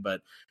drinking,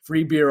 but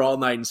free beer all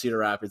night in Cedar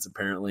Rapids,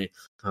 apparently.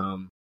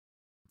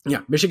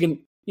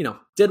 Michigan,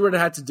 did what it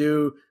had to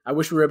do. I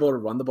wish we were able to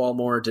run the ball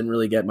more. Didn't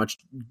really get much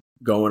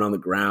going on the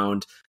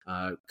ground.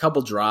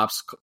 Couple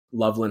drops.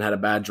 Loveland had a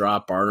bad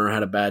drop. Barner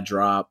had a bad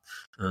drop.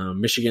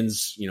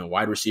 Michigan's,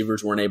 wide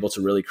receivers weren't able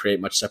to really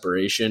create much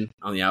separation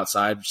on the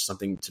outside, which is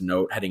something to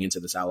note heading into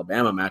this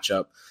Alabama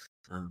matchup.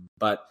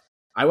 But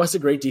Iowa's a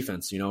great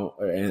defense,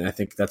 and I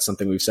think that's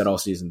something we've said all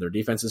season. Their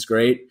defense is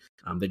great.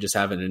 They just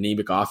have an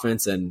anemic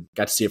offense, and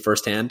got to see it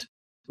firsthand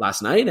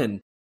last night.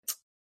 And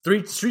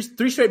three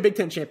straight Big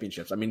Ten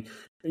championships. I mean,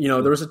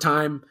 there was a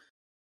time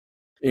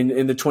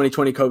in the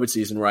 2020 COVID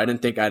season where I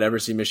didn't think I'd ever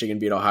see Michigan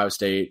beat Ohio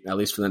State, at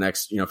least for the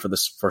next, for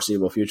the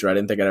foreseeable future. I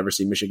didn't think I'd ever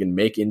see Michigan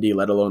make Indy,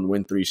 let alone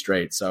win 3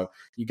 straight. So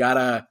you got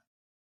to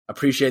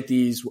appreciate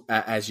these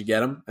as you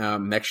get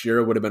them. Next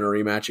year would have been a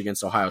rematch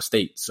against Ohio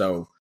State.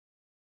 So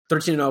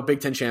 13-0,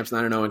 Big Ten champs,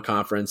 9-0 in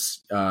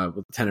conference,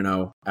 with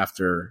 10-0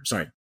 after,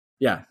 sorry.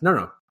 Yeah,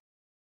 no.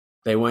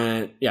 They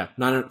went,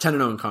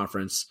 10-0 in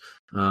conference.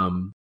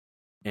 And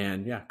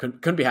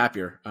couldn't be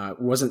happier. It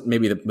wasn't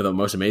maybe the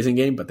most amazing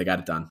game, but they got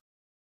it done.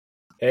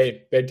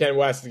 Hey, Big Ten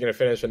West is going to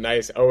finish a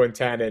nice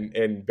 0-10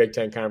 in Big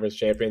Ten Conference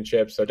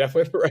Championships. So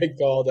definitely the right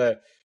call to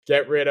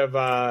get rid of,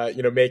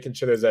 making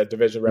sure there's a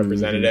division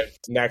representative.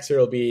 Mm-hmm. Next year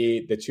will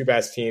be the 2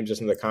 best teams just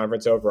in the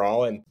conference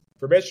overall. And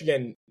for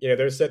Michigan,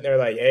 they're sitting there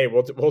like, hey,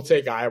 we'll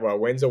take Iowa.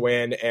 Win's a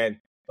win. And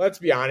let's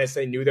be honest,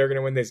 they knew they were going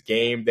to win this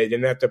game. They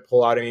didn't have to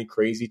pull out any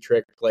crazy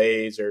trick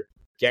plays or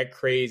get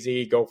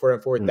crazy, go for it on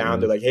 4th down.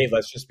 They're like, hey,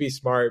 let's just be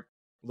smart.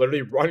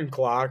 Literally run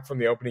clock from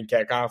the opening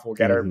kickoff. We'll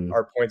get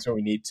our points when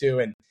we need to.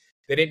 And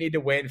they didn't need to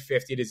win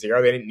 50-0.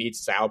 They didn't need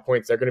style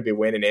points. They're going to be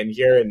winning in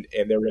here, and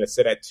they were going to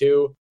sit at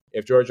 2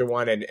 if Georgia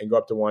won, and go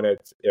up to 1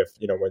 if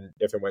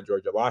and when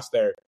Georgia lost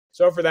there.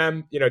 So for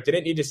them,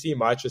 didn't need to see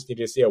much, just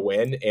needed to see a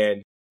win.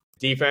 And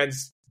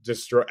defense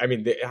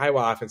the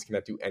Iowa offense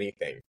cannot do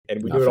anything,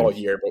 and we do it all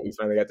year. But we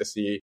finally got to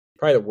see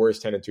probably the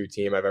worst 10-2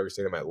 team I've ever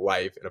seen in my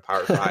life in a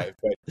Power 5.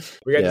 But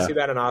we got to see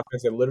that on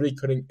offense. They literally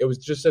couldn't. It was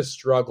just a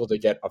struggle to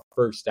get a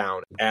first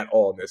down at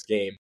all in this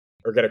game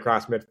or get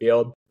across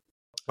midfield.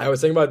 I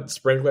was thinking about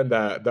sprinkling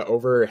the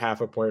over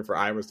half a point for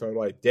Iowa's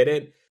total. I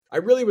didn't. I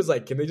really was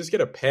like, can they just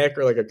get a pick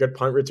or like a good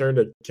punt return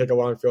to kick a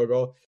long field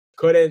goal?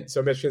 Couldn't.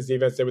 So Michigan's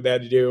defense did what they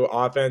had to do.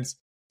 Offense,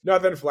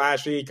 nothing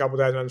flashy. A couple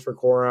touchdowns for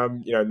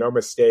Corum. No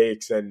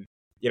mistakes, and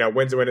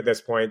win's a win at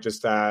this point.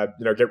 Just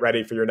get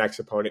ready for your next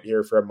opponent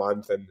here for a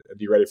month and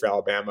be ready for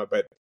Alabama.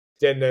 But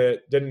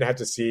didn't have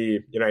to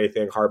see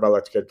anything. Harbaugh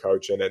looked good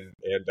coaching, and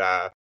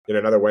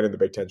another win in the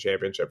Big Ten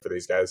championship for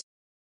these guys.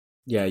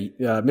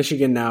 Yeah,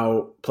 Michigan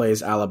now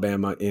plays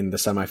Alabama in the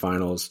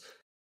semifinals.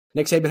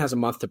 Nick Saban has a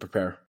month to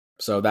prepare,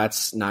 so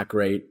that's not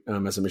great.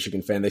 As a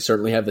Michigan fan, they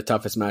certainly have the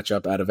toughest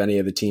matchup out of any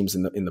of the teams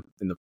in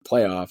the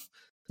playoff.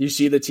 Do you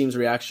see the team's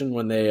reaction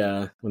when they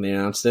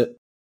announced it?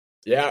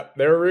 Yeah,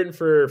 they were rooting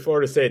for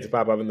Florida State to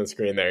pop up on the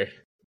screen there.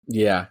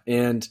 Yeah,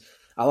 and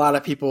a lot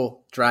of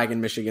people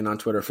dragging Michigan on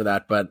Twitter for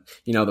that. But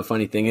the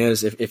funny thing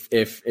is,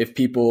 if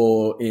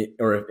people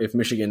or if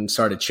Michigan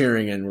started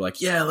cheering and were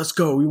like, "Yeah, let's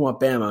go, we want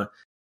Bama,"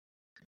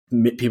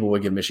 people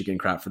would give Michigan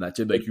crap for that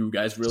too. Like, you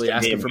guys really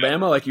asking for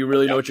Bama? Like, you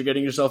really know what you're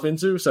getting yourself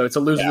into? So it's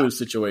a lose-lose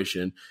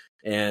situation.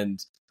 And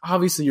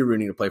obviously you're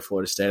rooting to play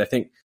Florida State. I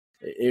think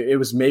it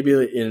was maybe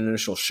an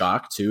initial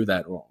shock too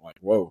that,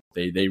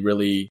 they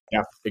really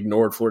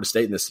ignored Florida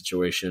State in this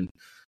situation.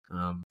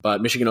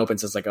 But Michigan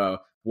opens as like a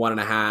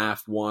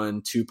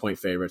 1.5, 2 point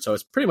favorite. So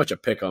it's pretty much a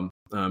pick 'em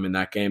in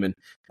that game. And,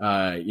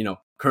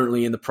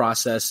 currently in the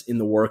process, in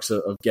the works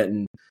of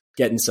getting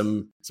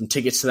some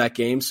tickets to that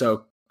game.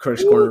 So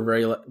Critics Corner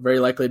very, very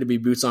likely to be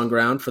boots on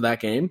ground for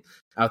that game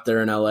out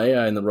there in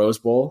LA in the Rose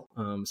Bowl.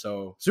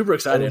 So super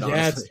excited.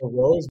 Yeah, it's the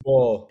Rose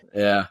Bowl.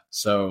 Yeah.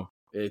 So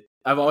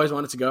I've always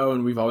wanted to go,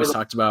 and we've always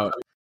talked about,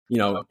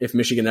 if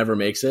Michigan ever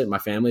makes it, my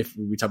family,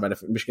 we talk about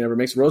if Michigan ever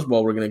makes the Rose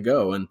Bowl, we're going to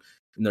go, and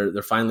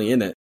they're finally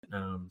in it.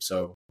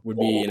 So would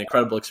be an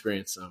incredible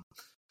experience. So going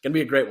to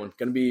be a great one.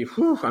 Going to be,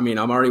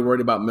 I'm already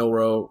worried about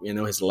Milroe,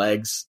 his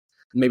legs,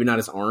 maybe not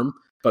his arm,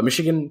 but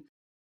Michigan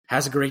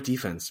has a great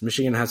defense.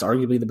 Michigan has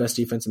arguably the best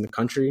defense in the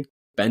country.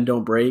 Bend,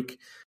 don't break.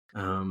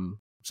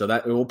 So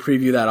that we'll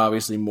preview that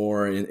obviously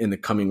more in the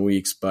coming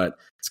weeks, but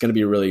it's going to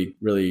be a really,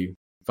 really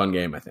fun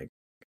game, I think.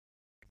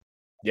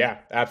 Yeah,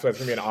 absolutely. It's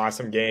going to be an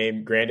awesome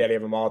game. Granddaddy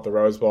of them all at the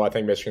Rose Bowl. I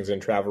think Michigan's going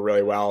to travel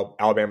really well.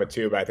 Alabama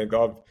too, but I think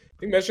I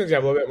think Michigan's going to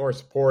have a little bit more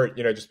support,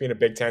 just being a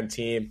Big Ten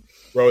team.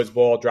 Rose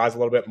Bowl draws a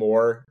little bit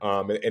more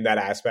in that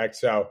aspect.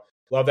 So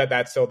love that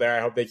that's still there.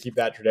 I hope they keep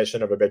that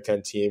tradition of a Big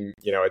Ten team.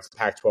 It's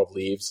Pac-12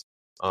 leaves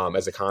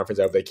as a conference.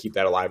 I hope they keep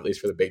that alive, at least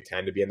for the Big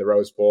Ten to be in the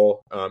Rose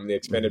Bowl, the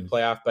expanded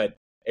playoff. But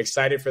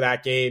excited for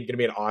that game. Going to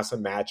be an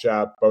awesome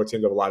matchup. Both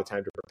teams have a lot of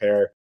time to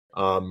prepare.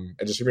 And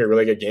just gonna be a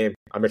really good game.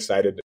 I'm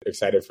excited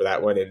for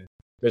that one. And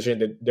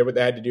Michigan did what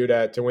they had to do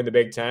to win the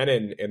Big Ten,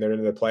 and they're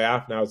into the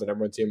playoff now as the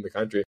number one team in the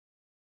country.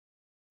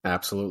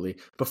 Absolutely.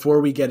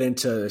 Before we get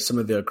into some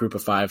of the Group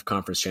of 5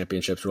 conference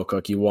championships, real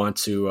quick, you want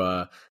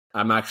to?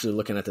 I'm actually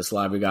looking at this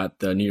live. We got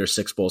the New Year's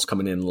Six Bowls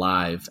coming in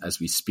live as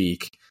we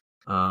speak.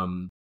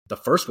 The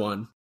first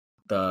one,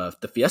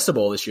 the Fiesta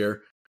Bowl this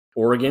year,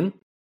 Oregon.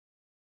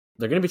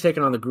 They're going to be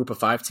taking on the Group of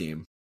 5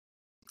 team.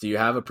 Do you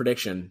have a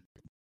prediction?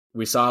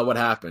 We saw what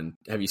happened.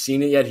 Have you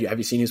seen it yet? Have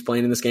you seen who's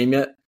playing in this game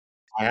yet?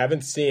 I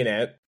haven't seen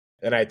it.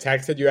 And I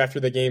texted you after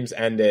the game's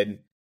ended.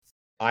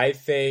 I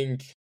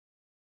think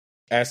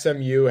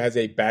SMU has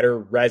a better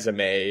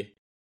resume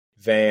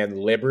than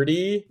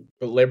Liberty,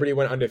 but Liberty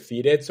went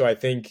undefeated. So I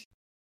think,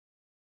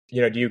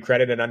 do you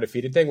credit an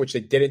undefeated thing, which they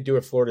didn't do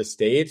at Florida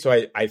State? So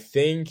I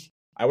think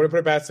I wouldn't put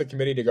it past the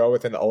committee to go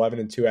with an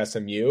 11-2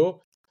 SMU.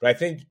 But I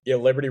think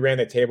Liberty ran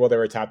the table. They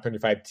were a top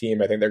 25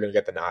 team. I think they're going to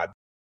get the nod.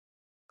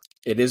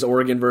 It is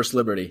Oregon versus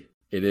Liberty.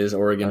 It is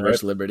Oregon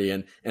versus Liberty,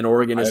 and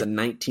Oregon is a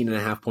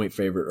 19.5-point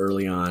favorite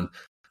early on.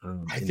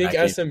 I think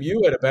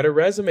SMU had a better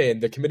resume,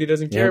 and the committee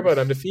doesn't care about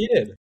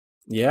undefeated.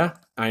 Yeah,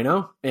 I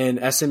know. And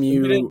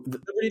SMU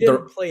Liberty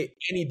didn't play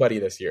anybody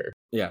this year.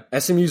 Yeah,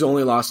 SMU's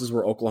only losses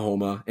were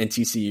Oklahoma and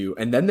TCU,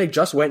 and then they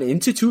just went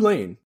into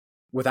Tulane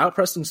without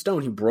Preston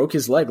Stone, who broke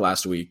his leg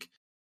last week.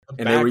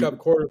 The backup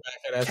quarterback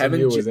at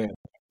SMU was in.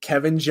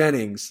 Kevin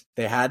Jennings.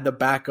 They had the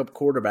backup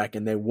quarterback,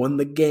 and they won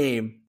the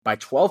game by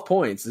 12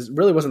 points. This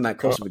really wasn't that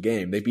close of a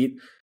game. They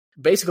beat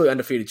basically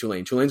undefeated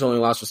Tulane. Tulane's only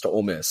loss was to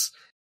Ole Miss,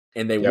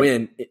 and they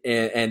win,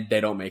 and they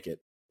don't make it.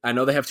 I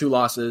know they have 2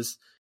 losses,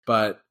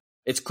 but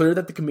it's clear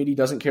that the committee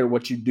doesn't care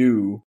what you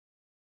do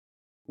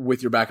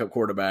with your backup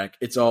quarterback.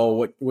 It's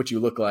all what you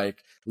look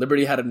like.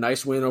 Liberty had a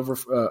nice win over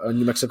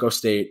New Mexico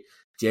State.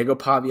 Diego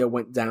Pavia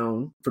went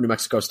down for New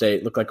Mexico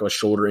State. Looked like it was a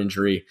shoulder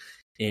injury.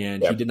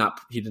 And he did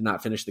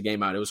not finish the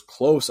game out. It was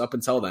close up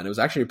until then. It was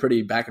actually a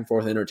pretty back and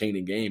forth,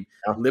 entertaining game.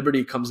 Yeah.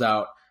 Liberty comes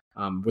out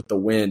with the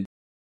win.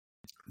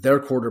 Their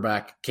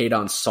quarterback,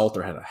 Kadon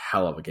Salter, had a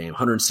hell of a game.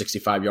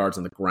 165 yards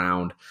on the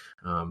ground,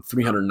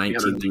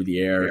 319 through the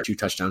air, 2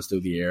 touchdowns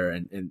through the air,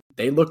 and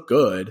they look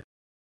good.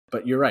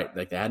 But you're right;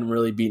 like they hadn't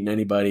really beaten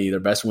anybody.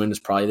 Their best win is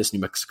probably this New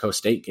Mexico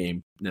State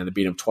game. Now they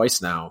beat them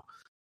twice now.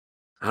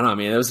 I don't know,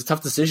 man. It was a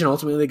tough decision.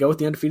 Ultimately, they go with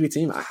the undefeated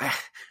team.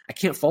 I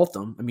can't fault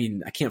them.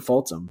 I can't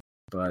fault them.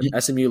 But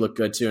SMU looked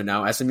good too. And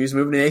now SMU's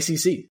moving to the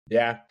ACC.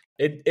 Yeah.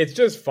 It's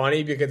just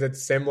funny because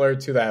it's similar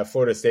to that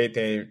Florida State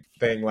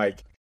thing,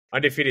 like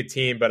undefeated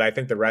team, but I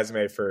think the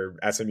resume for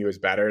SMU is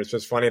better. It's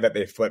just funny that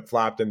they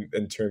flip-flopped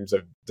in terms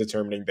of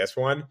determining this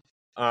one.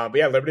 But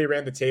yeah, Liberty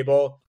ran the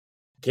table.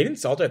 Kadon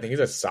Salter, I think he's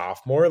a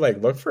sophomore.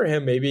 Like, look for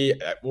him maybe.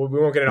 We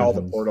won't get into all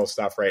the portal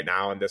stuff right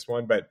now on this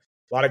one, but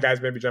a lot of guys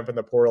maybe jump in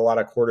the portal, a lot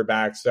of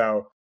quarterbacks.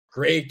 So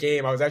great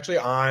game. I was actually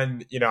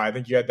on, I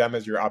think you had them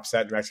as your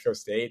upset, New Mexico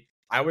State.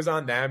 I was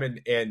on them,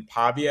 and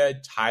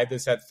Pavia tied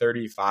this at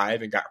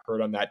 35 and got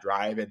hurt on that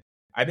drive. And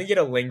I think he had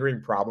a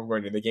lingering problem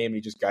going into the game. He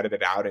just gutted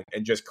it out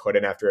and just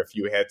couldn't after a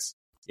few hits,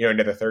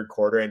 into the third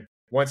quarter. And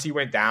once he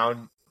went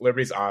down,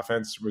 Liberty's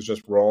offense was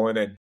just rolling,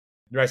 and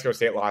New Mexico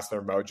State lost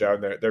their mojo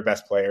and their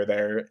best player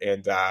there.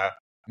 And,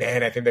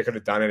 man, I think they could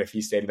have done it if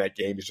he stayed in that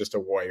game. He's just a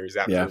warrior. He's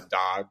after his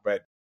dog.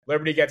 But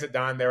Liberty gets it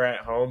done. They're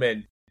at home.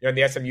 And, on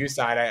the SMU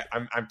side,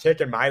 I'm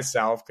kicking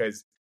myself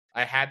because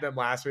I had them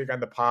last week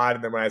on the pod,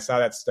 and then when I saw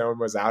that Stone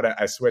was out,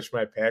 I switched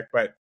my pick.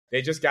 But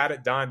they just got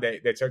it done.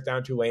 They took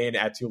down Tulane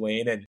at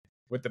Tulane, and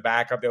with the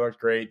backup, they looked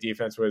great.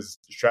 Defense was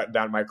shutting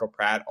down Michael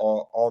Pratt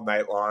all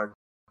night long.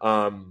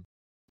 And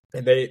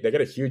they got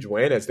a huge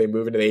win as they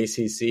move into the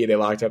ACC. They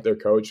locked up their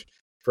coach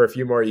for a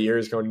few more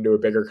years going into a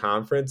bigger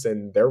conference,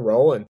 and they're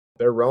rolling.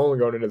 They're rolling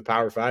going into the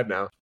Power 5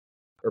 now,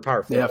 or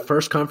Power 4. Yeah,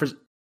 first conference.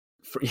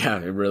 Yeah,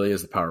 it really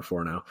is the Power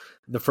 4 now.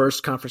 The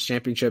first conference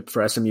championship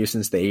for SMU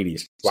since the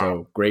 80s. Wow.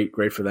 So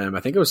great for them. I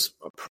think it was,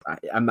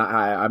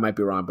 I might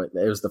be wrong, but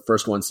it was the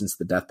first one since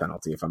the death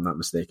penalty, if I'm not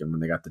mistaken,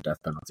 when they got the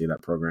death penalty,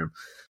 that program.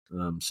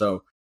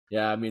 So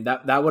yeah, I mean,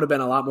 that would have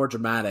been a lot more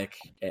dramatic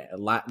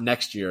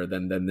next year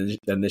than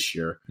this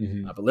year.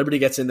 Mm-hmm. But Liberty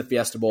gets in the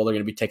Fiesta Bowl. They're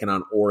going to be taking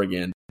on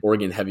Oregon.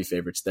 Oregon heavy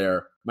favorites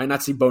there. Might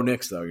not see Bo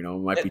Nix though. It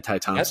might be Ty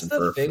Thompson.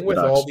 That's the thing with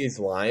Ducks. All these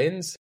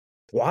lines.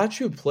 Watch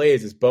who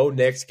plays. Is Bo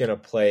Nix going to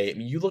play? I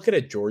mean, you look at a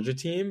Georgia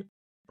team,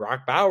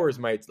 Brock Bowers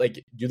might,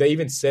 do they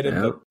even sit in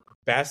the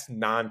best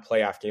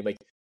non-playoff game? Like,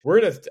 we're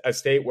in a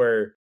state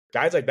where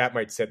guys like that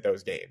might sit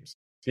those games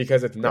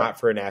because it's not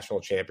for a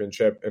national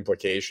championship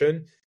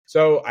implication.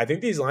 So I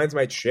think these lines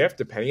might shift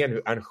depending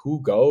on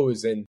who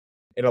goes in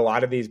a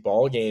lot of these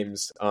ball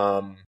games.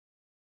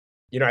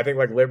 I think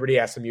like Liberty,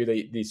 SMU,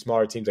 these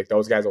smaller teams, like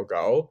those guys will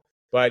go.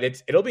 But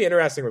it'll be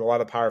interesting with a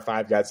lot of the Power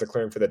 5 guys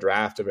declaring for the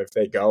draft of if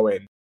they go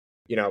in,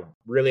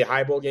 really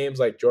high bowl games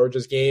like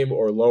Georgia's game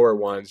or lower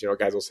ones,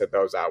 guys will sit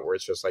those out where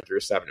it's just like you're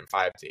a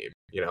 7-5 team,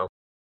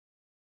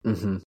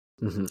 Mm-hmm.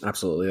 Mm-hmm.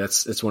 Absolutely.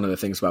 It's one of the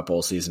things about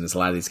bowl season is a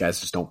lot of these guys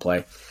just don't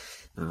play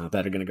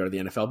that are going to go to the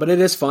NFL. But it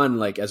is fun,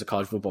 like as a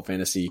college football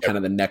fantasy, kind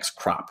of the next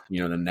crop,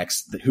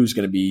 who's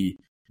going to be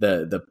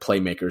the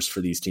playmakers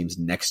for these teams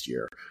next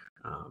year.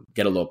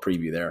 Get a little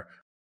preview there.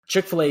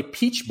 Chick-fil-A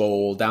Peach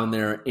Bowl down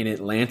there in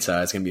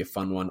Atlanta is going to be a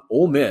fun one.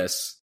 Ole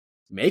Miss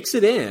makes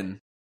it in,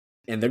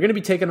 and they're going to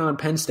be taking on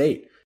Penn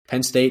State.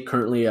 Penn State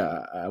currently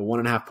a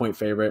 1.5 point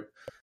favorite.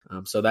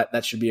 So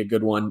that should be a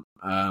good one.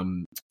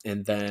 And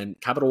then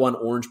Capital One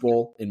Orange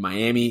Bowl in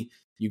Miami.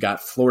 You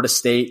got Florida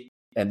State,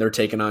 and they're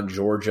taking on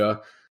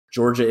Georgia.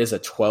 Georgia is a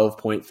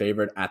 12-point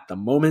favorite at the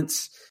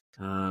moment.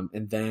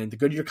 And then the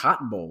Goodyear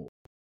Cotton Bowl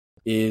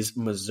is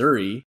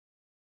Missouri.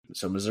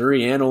 So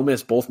Missouri and Ole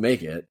Miss both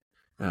make it.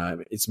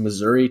 It's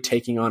Missouri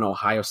taking on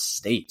Ohio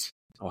State.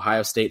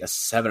 Ohio State, a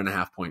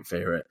 7.5 point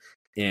favorite.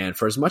 And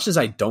for as much as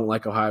I don't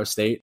like Ohio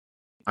State,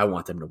 I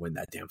want them to win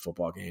that damn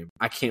football game.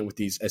 I can't with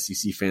these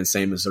SEC fans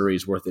saying Missouri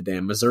is worth a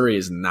damn. Missouri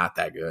is not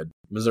that good.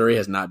 Missouri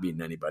has not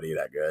beaten anybody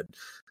that good.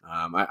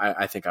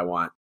 I think I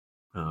want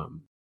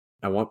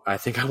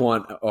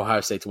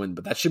Ohio State to win,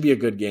 but that should be a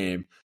good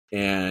game.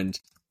 And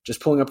just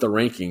pulling up the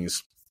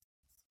rankings,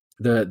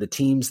 the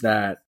teams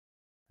that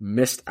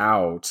missed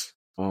out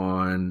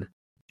on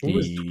the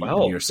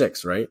New Year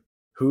Six, right?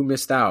 Who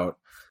missed out?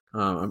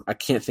 I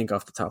can't think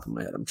off the top of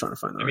my head. I'm trying to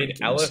find the rankings.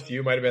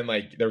 LSU might have been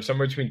like, they were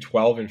somewhere between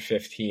 12 and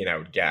 15, I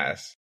would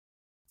guess.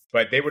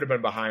 But they would have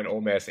been behind Ole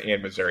Miss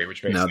and Missouri,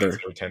 which makes sense. They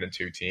were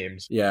 10-2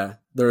 teams. Yeah,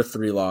 they're a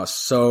 3-loss.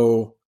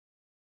 So,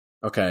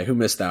 okay, who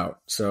missed out?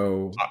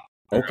 So,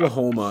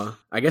 Oklahoma.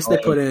 I guess they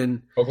put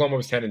in... Oklahoma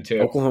was 10-2.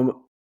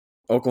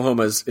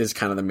 Oklahoma is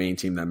kind of the main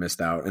team that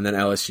missed out. And then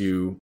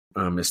LSU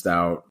missed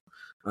out.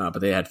 But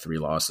they had 3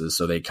 losses,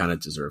 so they kind of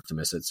deserve to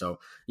miss it. So,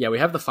 yeah, we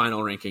have the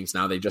final rankings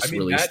now. They just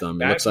released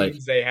them. It looks like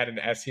they had an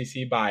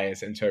SEC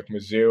bias and took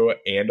Mizzou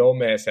and Ole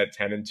Miss at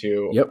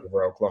 10-2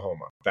 over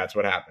Oklahoma. That's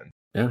what happened.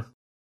 Yeah.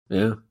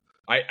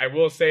 I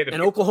will say that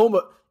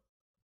Oklahoma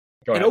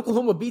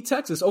beat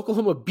Texas.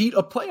 Oklahoma beat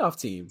a playoff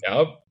team.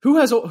 Yep. Who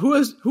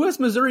has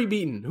Missouri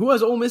beaten? Who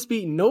has Ole Miss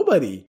beaten?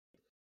 Nobody.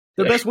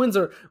 Their best wins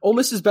are Ole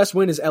Miss's best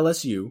win is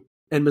LSU,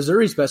 and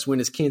Missouri's best win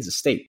is Kansas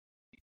State.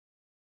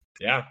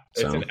 Yeah,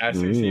 it's an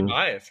SEC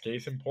bias.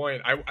 Case in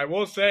point. I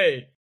will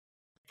say,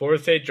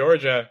 Florida State,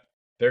 Georgia,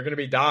 they're going to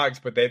be dogs,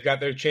 but they've got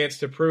their chance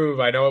to prove.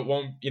 I know it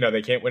won't,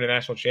 they can't win a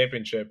national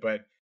championship,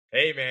 but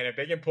hey, man, if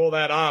they can pull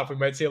that off, we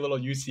might see a little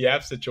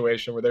UCF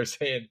situation where they're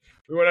saying,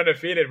 we went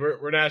undefeated,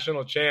 we're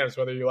national champs,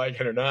 whether you like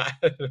it or not.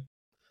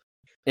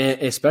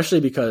 And especially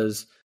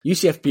because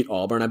UCF beat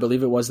Auburn, I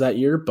believe it was that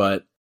year,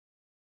 but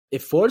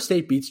if Florida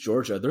State beats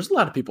Georgia, there's a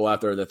lot of people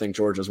out there that think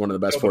Georgia is one of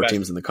the best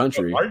teams in the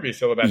country. Arguably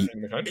still the best team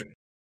in the country.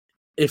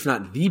 If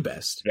not the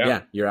best.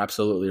 Yeah, you're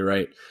absolutely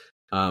right.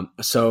 And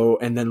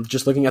then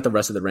just looking at the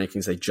rest of the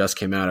rankings, they just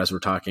came out as we're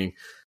talking.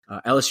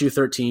 LSU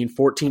 13,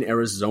 14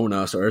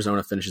 Arizona. So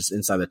Arizona finishes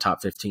inside the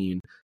top 15.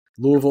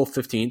 Louisville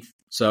 15th.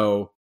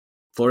 So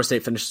Florida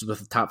State finishes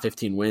with a top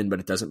 15 win,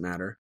 but it doesn't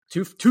matter.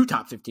 Two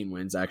top 15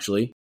 wins,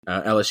 actually.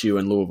 LSU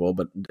and Louisville,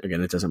 but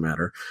again, it doesn't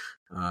matter.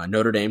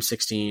 Notre Dame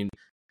 16,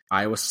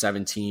 Iowa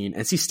 17.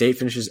 NC State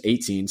finishes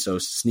 18, so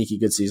sneaky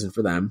good season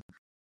for them.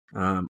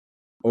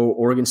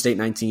 Oregon State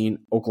 19,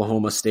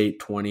 Oklahoma State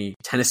 20,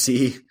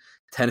 Tennessee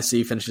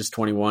finishes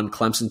 21,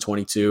 Clemson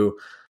 22.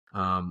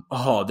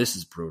 This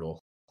is brutal.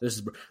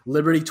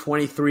 Liberty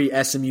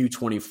 23, SMU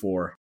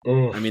 24.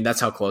 Oof. I mean,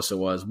 that's how close it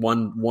was.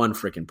 One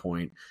freaking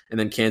point. And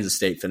then Kansas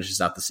State finishes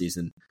out the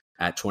season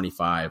at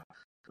 25.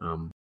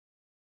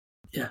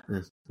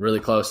 Really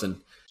close.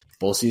 And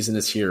bowl season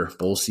is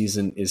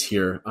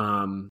here.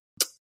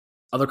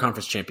 Other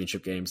conference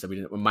championship games that we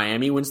didn't. When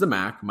Miami wins the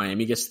MAC,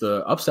 Miami gets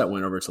the upset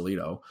win over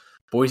Toledo.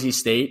 Boise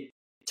State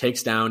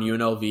takes down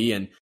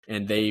UNLV,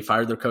 and they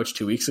fired their coach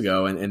 2 weeks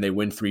ago, and they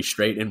win 3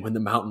 straight and win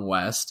the Mountain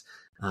West.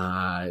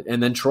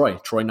 And then Troy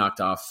knocked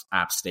off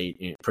App State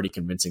in pretty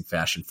convincing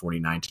fashion,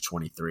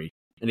 49-23.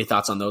 Any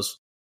thoughts on those?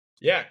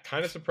 Yeah,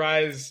 kind of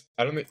surprised.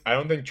 I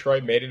don't think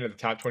Troy made it into the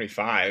top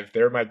 25.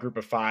 They were my group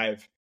of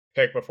 5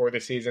 pick before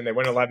the season. They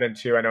went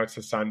 11-2. I know it's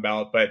the Sun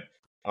Belt, but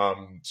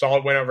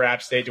solid win over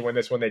App State to win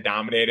this one. They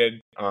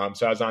dominated.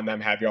 So I was on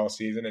them heavy all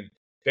season, and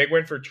big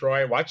win for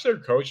Troy. Watch their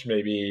coach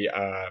maybe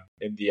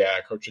in the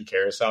coaching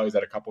carousel. He's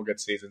had a couple good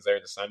seasons there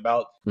in the Sun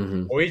Belt.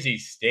 Mm-hmm. Boise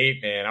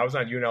State, man. I was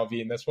on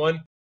UNLV in this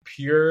one.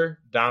 Pure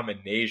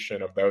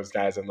domination of those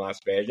guys in Las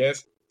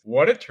Vegas.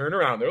 What a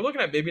turnaround. They're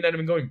looking at maybe not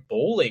even going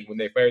bowling when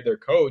they fired their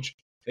coach.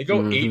 They go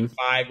 8-5,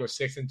 go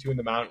 6-2 in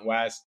the Mountain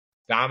West,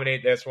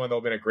 dominate this one.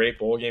 They'll be in a great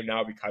bowl game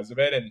now because of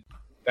it. And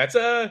that's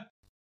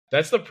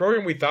the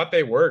program we thought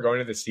they were going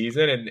into the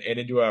season and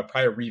into a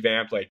probably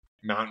revamped like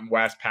Mountain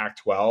West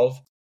Pac-12.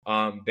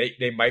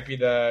 They might be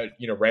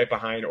right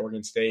behind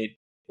Oregon State,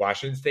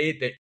 Washington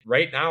State.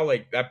 Right now,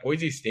 like that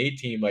Boise State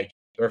team, like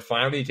they're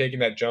finally taking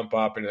that jump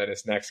up into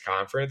this next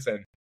conference.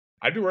 And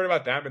I'd be worried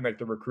about them in like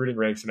the recruiting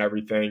ranks and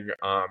everything,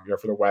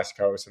 for the West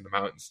Coast and the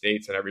Mountain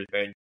States and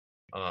everything,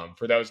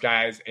 for those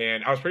guys.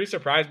 And I was pretty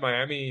surprised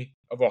Miami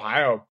of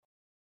Ohio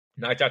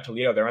knocked out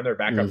Toledo. They're on their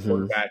backup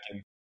quarterback,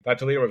 and that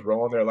Toledo was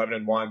rolling. They're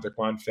 11-1.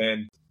 Daquan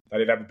Finn,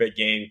 thought he'd have a big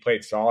game. He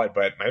played solid,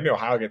 but Miami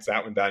Ohio gets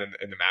that one done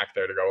in the MAC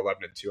there to go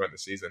 11-2 on the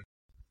season.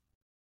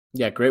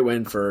 Yeah, great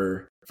win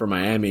for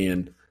Miami,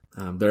 and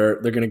they're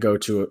going to go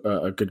to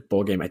a good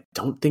bowl game. I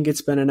don't think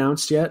it's been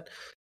announced yet,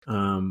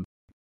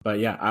 but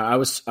yeah, I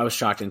was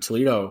shocked. In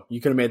Toledo,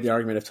 you could have made the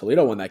argument if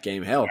Toledo won that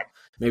game, hell,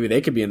 maybe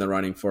they could be in the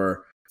running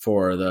for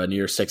the New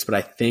Year's Six. But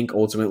I think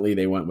ultimately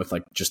they went with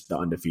like just the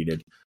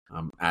undefeated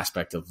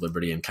aspect of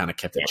Liberty and kind of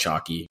kept it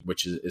chalky,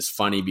 which is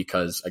funny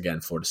because again,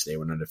 Florida State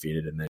went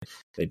undefeated and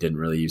they didn't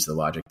really use the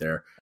logic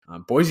there.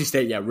 Boise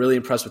State, yeah, really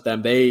impressed with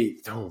them.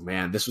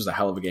 This was a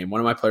hell of a game.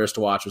 One of my players to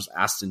watch was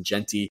Aston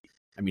Genty.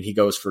 I mean, he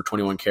goes for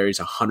 21 carries,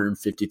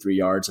 153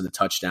 yards and a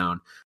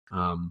touchdown.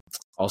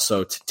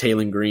 Also,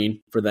 Taylon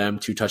Green for them,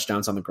 2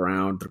 touchdowns on the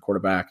ground, their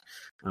quarterback.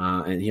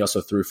 And he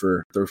also threw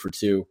for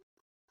 2.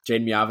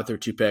 Jaden Miava threw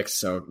 2 picks,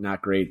 so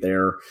not great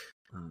there.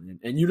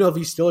 And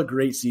UNLV's still a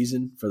great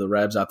season for the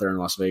Rebs out there in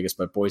Las Vegas,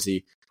 but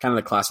Boise, kind of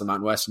the class of the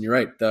Mountain West. And you're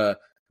right, the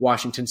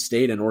Washington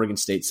State and Oregon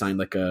State signed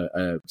like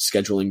a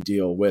scheduling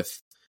deal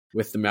with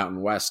the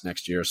Mountain West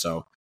next year.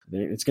 So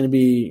it's going to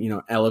be,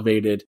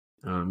 elevated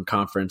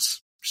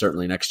conference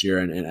certainly next year.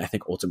 And I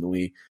think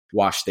ultimately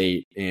Wash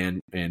State and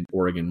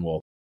Oregon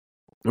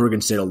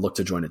State will look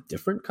to join a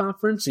different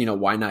conference.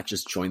 Why not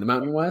just join the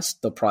Mountain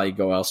West? They'll probably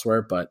go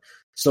elsewhere, but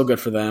still good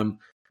for them.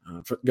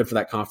 Good for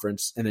that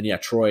conference. And then,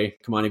 Troy,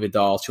 Kamani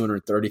Vidal,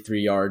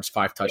 233 yards,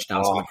 5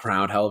 touchdowns on the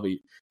ground. Hell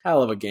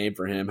of a game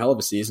for him. Hell of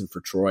a season for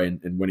Troy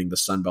and winning the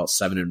Sun Belt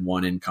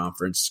 7-1 in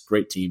conference.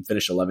 Great team.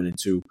 Finished 11-2.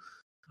 So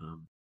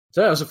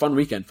that was a fun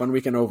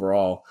weekend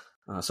overall.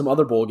 Some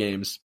other bowl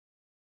games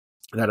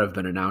that have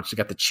been announced. You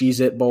got the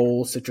Cheez-It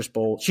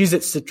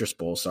Citrus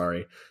Bowl,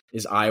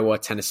 is Iowa,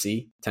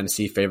 Tennessee.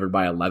 Tennessee favored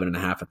by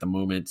 11.5 at the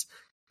moment.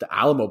 The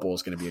Alamo Bowl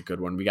is going to be a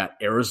good one. We got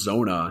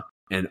Arizona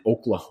and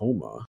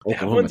Oklahoma.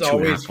 Oklahoma,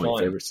 2.5 point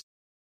favorites.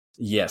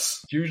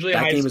 Yes. It's usually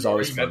that game is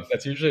always fun.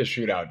 That's usually a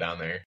shootout down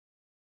there.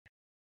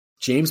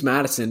 James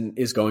Madison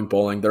is going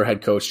bowling. Their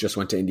head coach just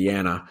went to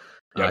Indiana,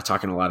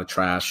 talking a lot of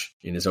trash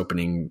in his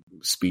opening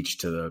speech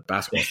to the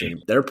basketball team.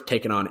 They're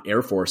taking on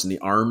Air Force in the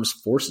Armed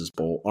Forces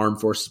Bowl, in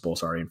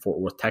Fort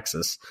Worth,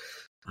 Texas.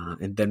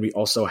 And then we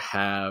also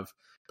have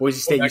Boise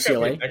State,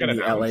 UCLA in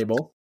the LA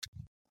Bowl.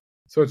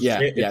 So it's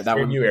that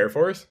one. Air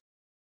Force?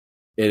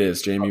 It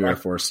is JMU Air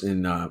Force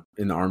in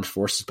the Armed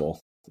Forces Bowl.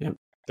 Yeah.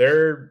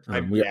 They're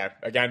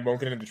again, won't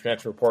get into the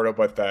transfer portal,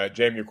 but the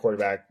JMU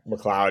quarterback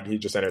McLeod, he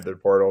just entered the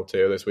portal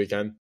too this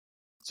weekend.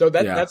 So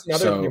that's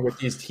another thing with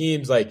these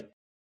teams. Like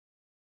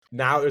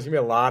now, there's gonna be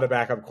a lot of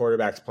backup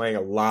quarterbacks playing,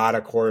 a lot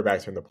of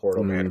quarterbacks from the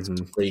portal. Man, it's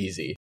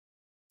crazy.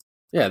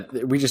 Yeah,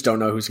 we just don't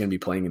know who's going to be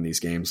playing in these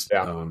games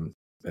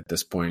at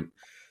this point.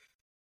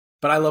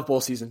 But I love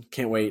bowl season.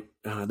 Can't wait.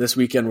 This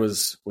weekend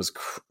was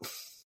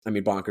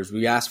bonkers.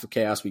 We asked for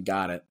chaos. We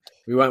got it.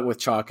 We went with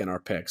chalk in our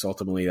picks.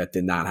 Ultimately, that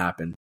did not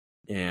happen.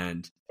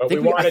 And I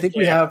think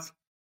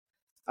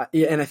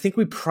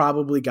we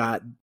probably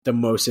got the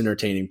most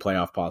entertaining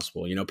playoff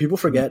possible. People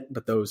forget,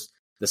 but the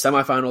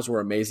semifinals were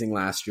amazing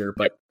last year.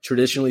 But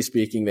traditionally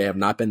speaking, they have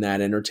not been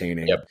that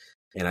entertaining. Yep.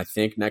 And I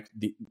think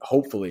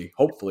hopefully,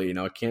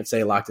 I can't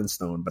say locked in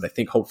stone, but I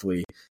think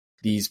hopefully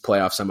these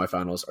playoff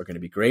semifinals are going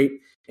to be great,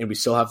 and we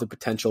still have the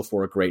potential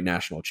for a great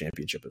national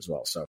championship as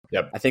well. So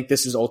I think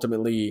this is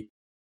ultimately,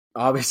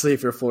 obviously,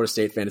 if you're a Florida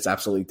State fan, it's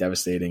absolutely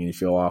devastating and you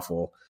feel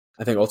awful.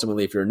 I think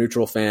ultimately, if you're a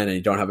neutral fan and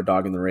you don't have a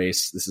dog in the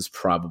race, this is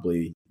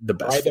probably the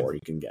best four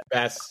you can get.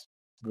 Best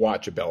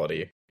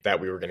watchability that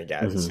we were going to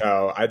get. Mm-hmm.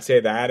 So I'd say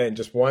that. And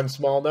just one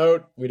small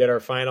note, we did our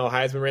final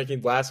Heisman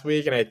rankings last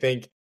week, and I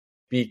think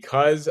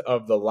because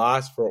of the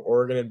loss for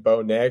Oregon and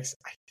Bo Nix,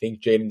 I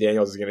think Jaden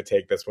Daniels is going to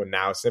take this one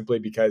now, simply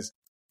because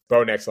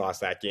Bo Nix lost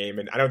that game.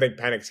 And I don't think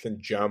Penix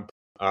can jump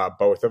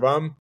both of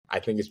them. I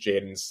think it's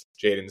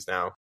Jaden's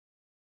now.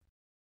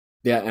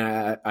 Yeah,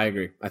 and I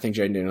agree. I think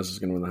Jaden Daniels is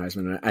going to win the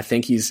Heisman. And I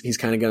think he's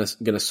kind of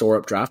going to soar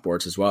up draft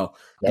boards as well.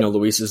 Yep.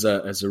 Luis is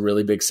a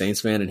really big Saints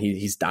fan, and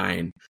he's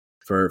dying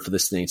for the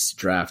Saints to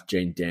draft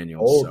Jaden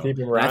Daniels. Keep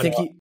him around. I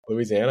think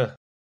Louisiana.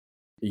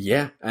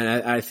 Yeah, and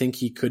I think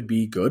he could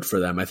be good for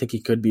them. I think he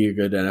could be a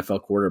good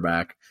NFL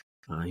quarterback.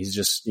 He's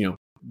just,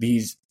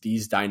 these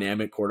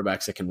dynamic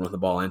quarterbacks that can run the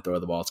ball and throw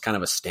the ball. It's kind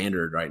of a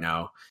standard right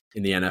now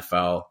in the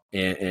NFL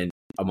and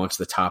amongst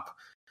the top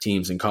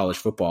teams in college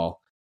football.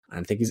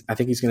 I think he's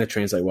going to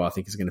translate well. I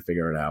think he's going to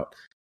figure it out.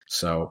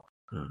 So,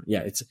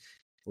 it's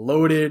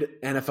loaded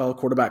NFL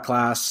quarterback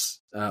class,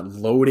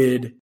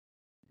 loaded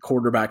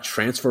quarterback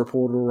transfer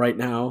portal right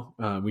now.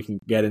 We can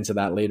get into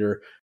that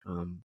later.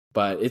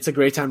 But it's a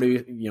great time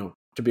to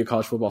be a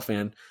college football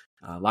fan.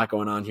 A lot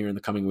going on here in the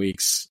coming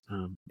weeks,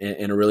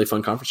 and a really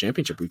fun conference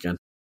championship weekend.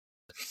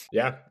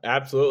 Yeah,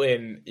 absolutely.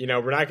 And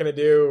we're not going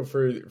to do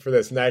for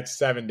this next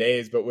 7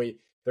 days, but we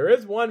There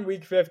is one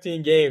Week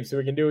 15 game, so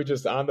we can do it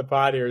just on the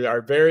pod here.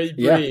 Our very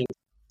brief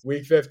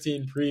Week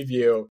 15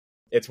 preview.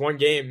 It's one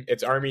game.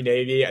 It's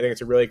Army-Navy. I think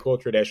it's a really cool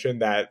tradition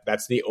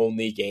that's the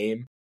only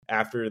game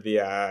after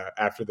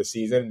the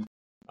season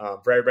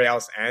for everybody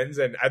else ends.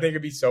 And I think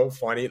it'd be so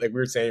funny. Like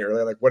we were saying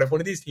earlier, like what if one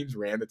of these teams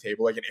ran the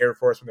table, like an Air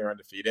Force when they were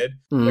undefeated?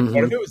 Mm-hmm. Like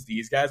what if it was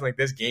these guys? Like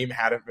this game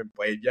hadn't been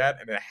played yet,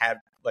 and it had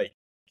like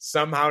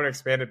somehow an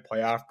expanded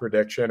playoff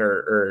prediction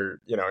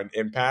or an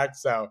impact.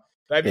 So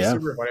that'd be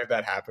super funny if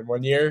that happened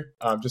one year,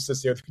 just to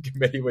see what the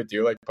committee would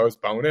do, like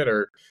postpone it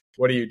or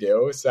what do you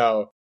do?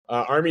 So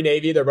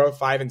Army-Navy, they're both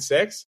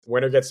 5-6.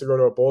 Winner gets to go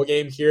to a bowl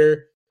game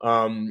here.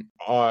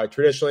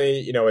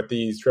 Traditionally, with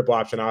these triple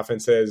option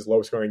offenses,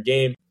 low scoring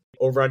game,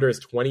 over under is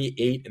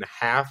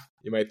 28.5.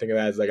 You might think of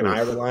that as like an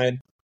Iowa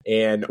line.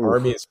 And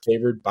Army is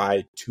favored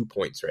by 2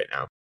 points right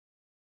now.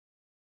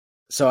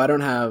 So I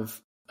don't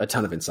have a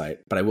ton of insight,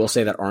 but I will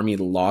say that Army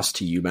lost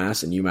to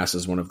UMass, and UMass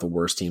is one of the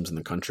worst teams in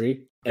the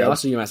country. And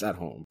also UMass at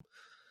home.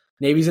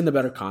 Navy's in the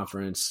better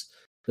conference.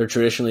 They're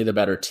traditionally the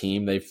better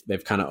team.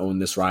 They've kind of owned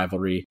this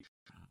rivalry.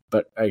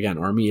 But again,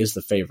 Army is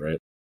the favorite.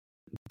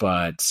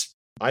 But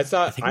I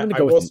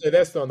will say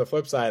this, though, on the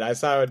flip side, I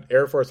saw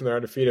Air Force when they're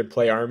undefeated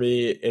play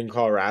Army in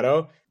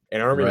Colorado,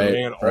 and Army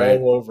ran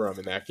all over them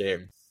in that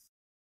game.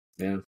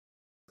 Yeah.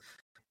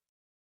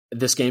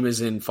 This game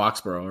is in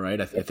Foxborough,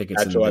 right? I think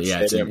it's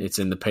it's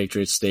in the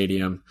Patriots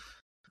Stadium.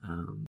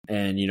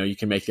 And, you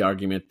can make the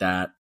argument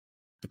that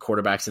the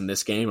quarterbacks in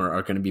this game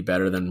are going to be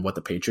better than what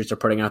the Patriots are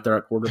putting out there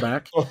at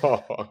quarterback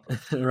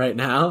right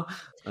now.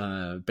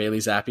 Bailey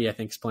Zappi, I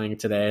think, is playing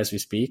today as we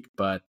speak.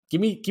 But give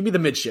me the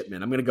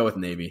midshipman. I'm going to go with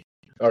Navy.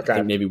 Okay. I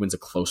think Navy wins a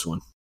close one.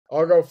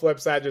 I'll go flip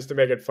side just to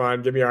make it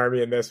fun. Give me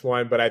Army in this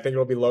one, but I think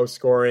it'll be low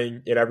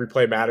scoring. Every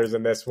play matters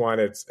in this one.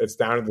 It's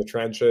down in the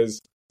trenches.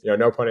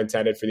 No pun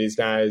intended for these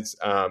guys.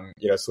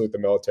 Salute the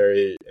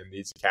military and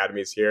these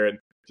academies here. And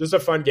just a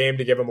fun game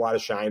to give them a lot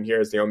of shine here.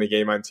 It's the only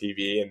game on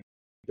TV. And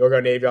you'll go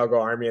Navy, I'll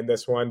go Army in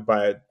this one.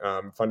 But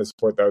fun to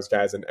support those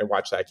guys and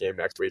watch that game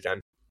next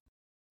weekend.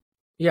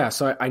 Yeah,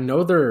 so I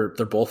know they're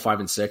both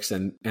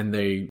 5-6, and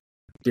they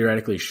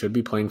theoretically should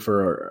be playing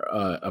for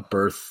a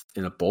berth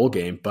in a bowl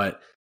game.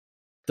 But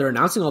they're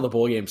announcing all the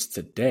bowl games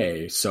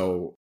today,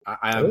 so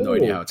I have no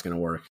idea how it's going to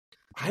work.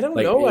 I don't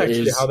know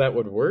actually how that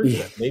would work.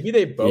 Yeah. Maybe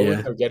they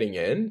both are getting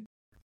in.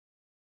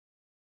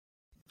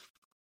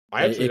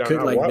 I actually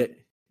don't know.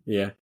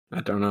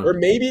 I don't know. Or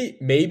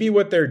maybe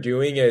what they're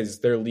doing is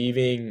they're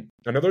leaving.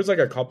 I know there's like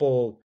a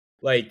couple,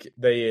 like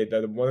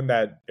the one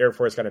that Air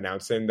Force got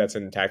announcing that's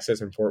in Texas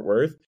and Fort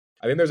Worth.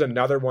 I think there's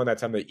another one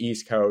that's on the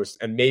East Coast,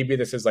 and maybe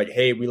this is like,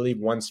 hey, we leave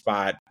one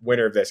spot.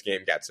 Winner of this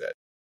game gets it.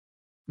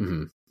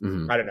 Mm-hmm.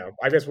 Mm-hmm. I don't know.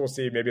 I guess we'll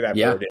see. Maybe that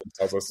board game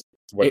tells us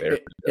what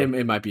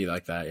it might be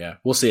like that. Yeah,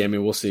 we'll see. I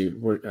mean, we'll see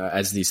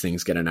as these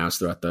things get announced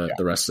throughout the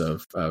rest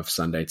of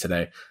Sunday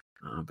today.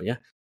 But yeah,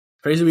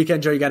 crazy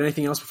weekend, Joe. You got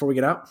anything else before we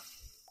get out?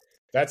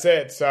 That's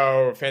it.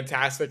 So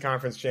fantastic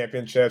conference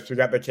championships. We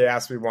got the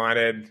chaos we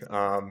wanted.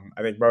 I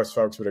think most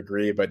folks would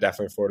agree, but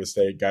definitely Florida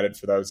State gutted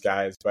for those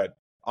guys. But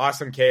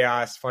awesome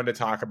chaos, fun to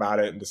talk about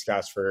it and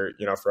discuss for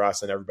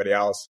us and everybody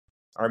else.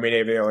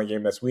 Army-Navy, the only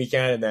game this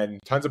weekend, and then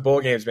tons of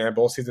bowl games, man.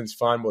 Bowl season's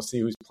fun. We'll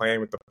see who's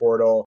playing with the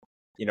portal,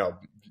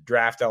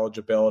 draft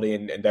eligibility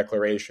and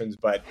declarations,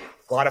 but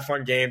a lot of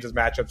fun games as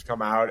matchups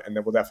come out, and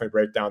then we'll definitely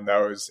break down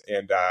those.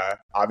 And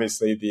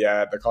obviously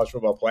the college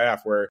football playoff,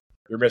 where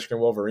your Michigan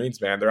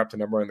Wolverines, man, they're up to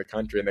number 1 in the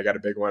country, and they got a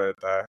big one at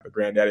the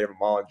granddaddy of them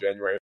all in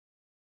January.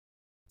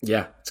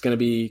 Yeah, it's going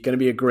to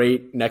be a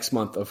great next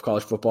month of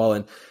college football,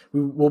 and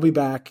we'll be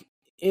back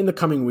in the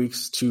coming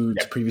weeks to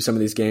preview some of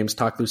these games,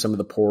 talk through some of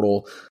the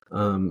portal,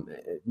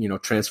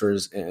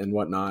 transfers and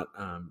whatnot.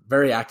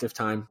 Very active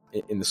time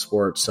in the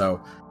sport.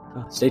 So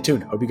stay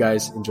tuned. Hope you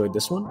guys enjoyed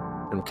this one,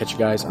 and we'll catch you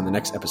guys on the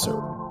next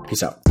episode.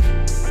 Peace out.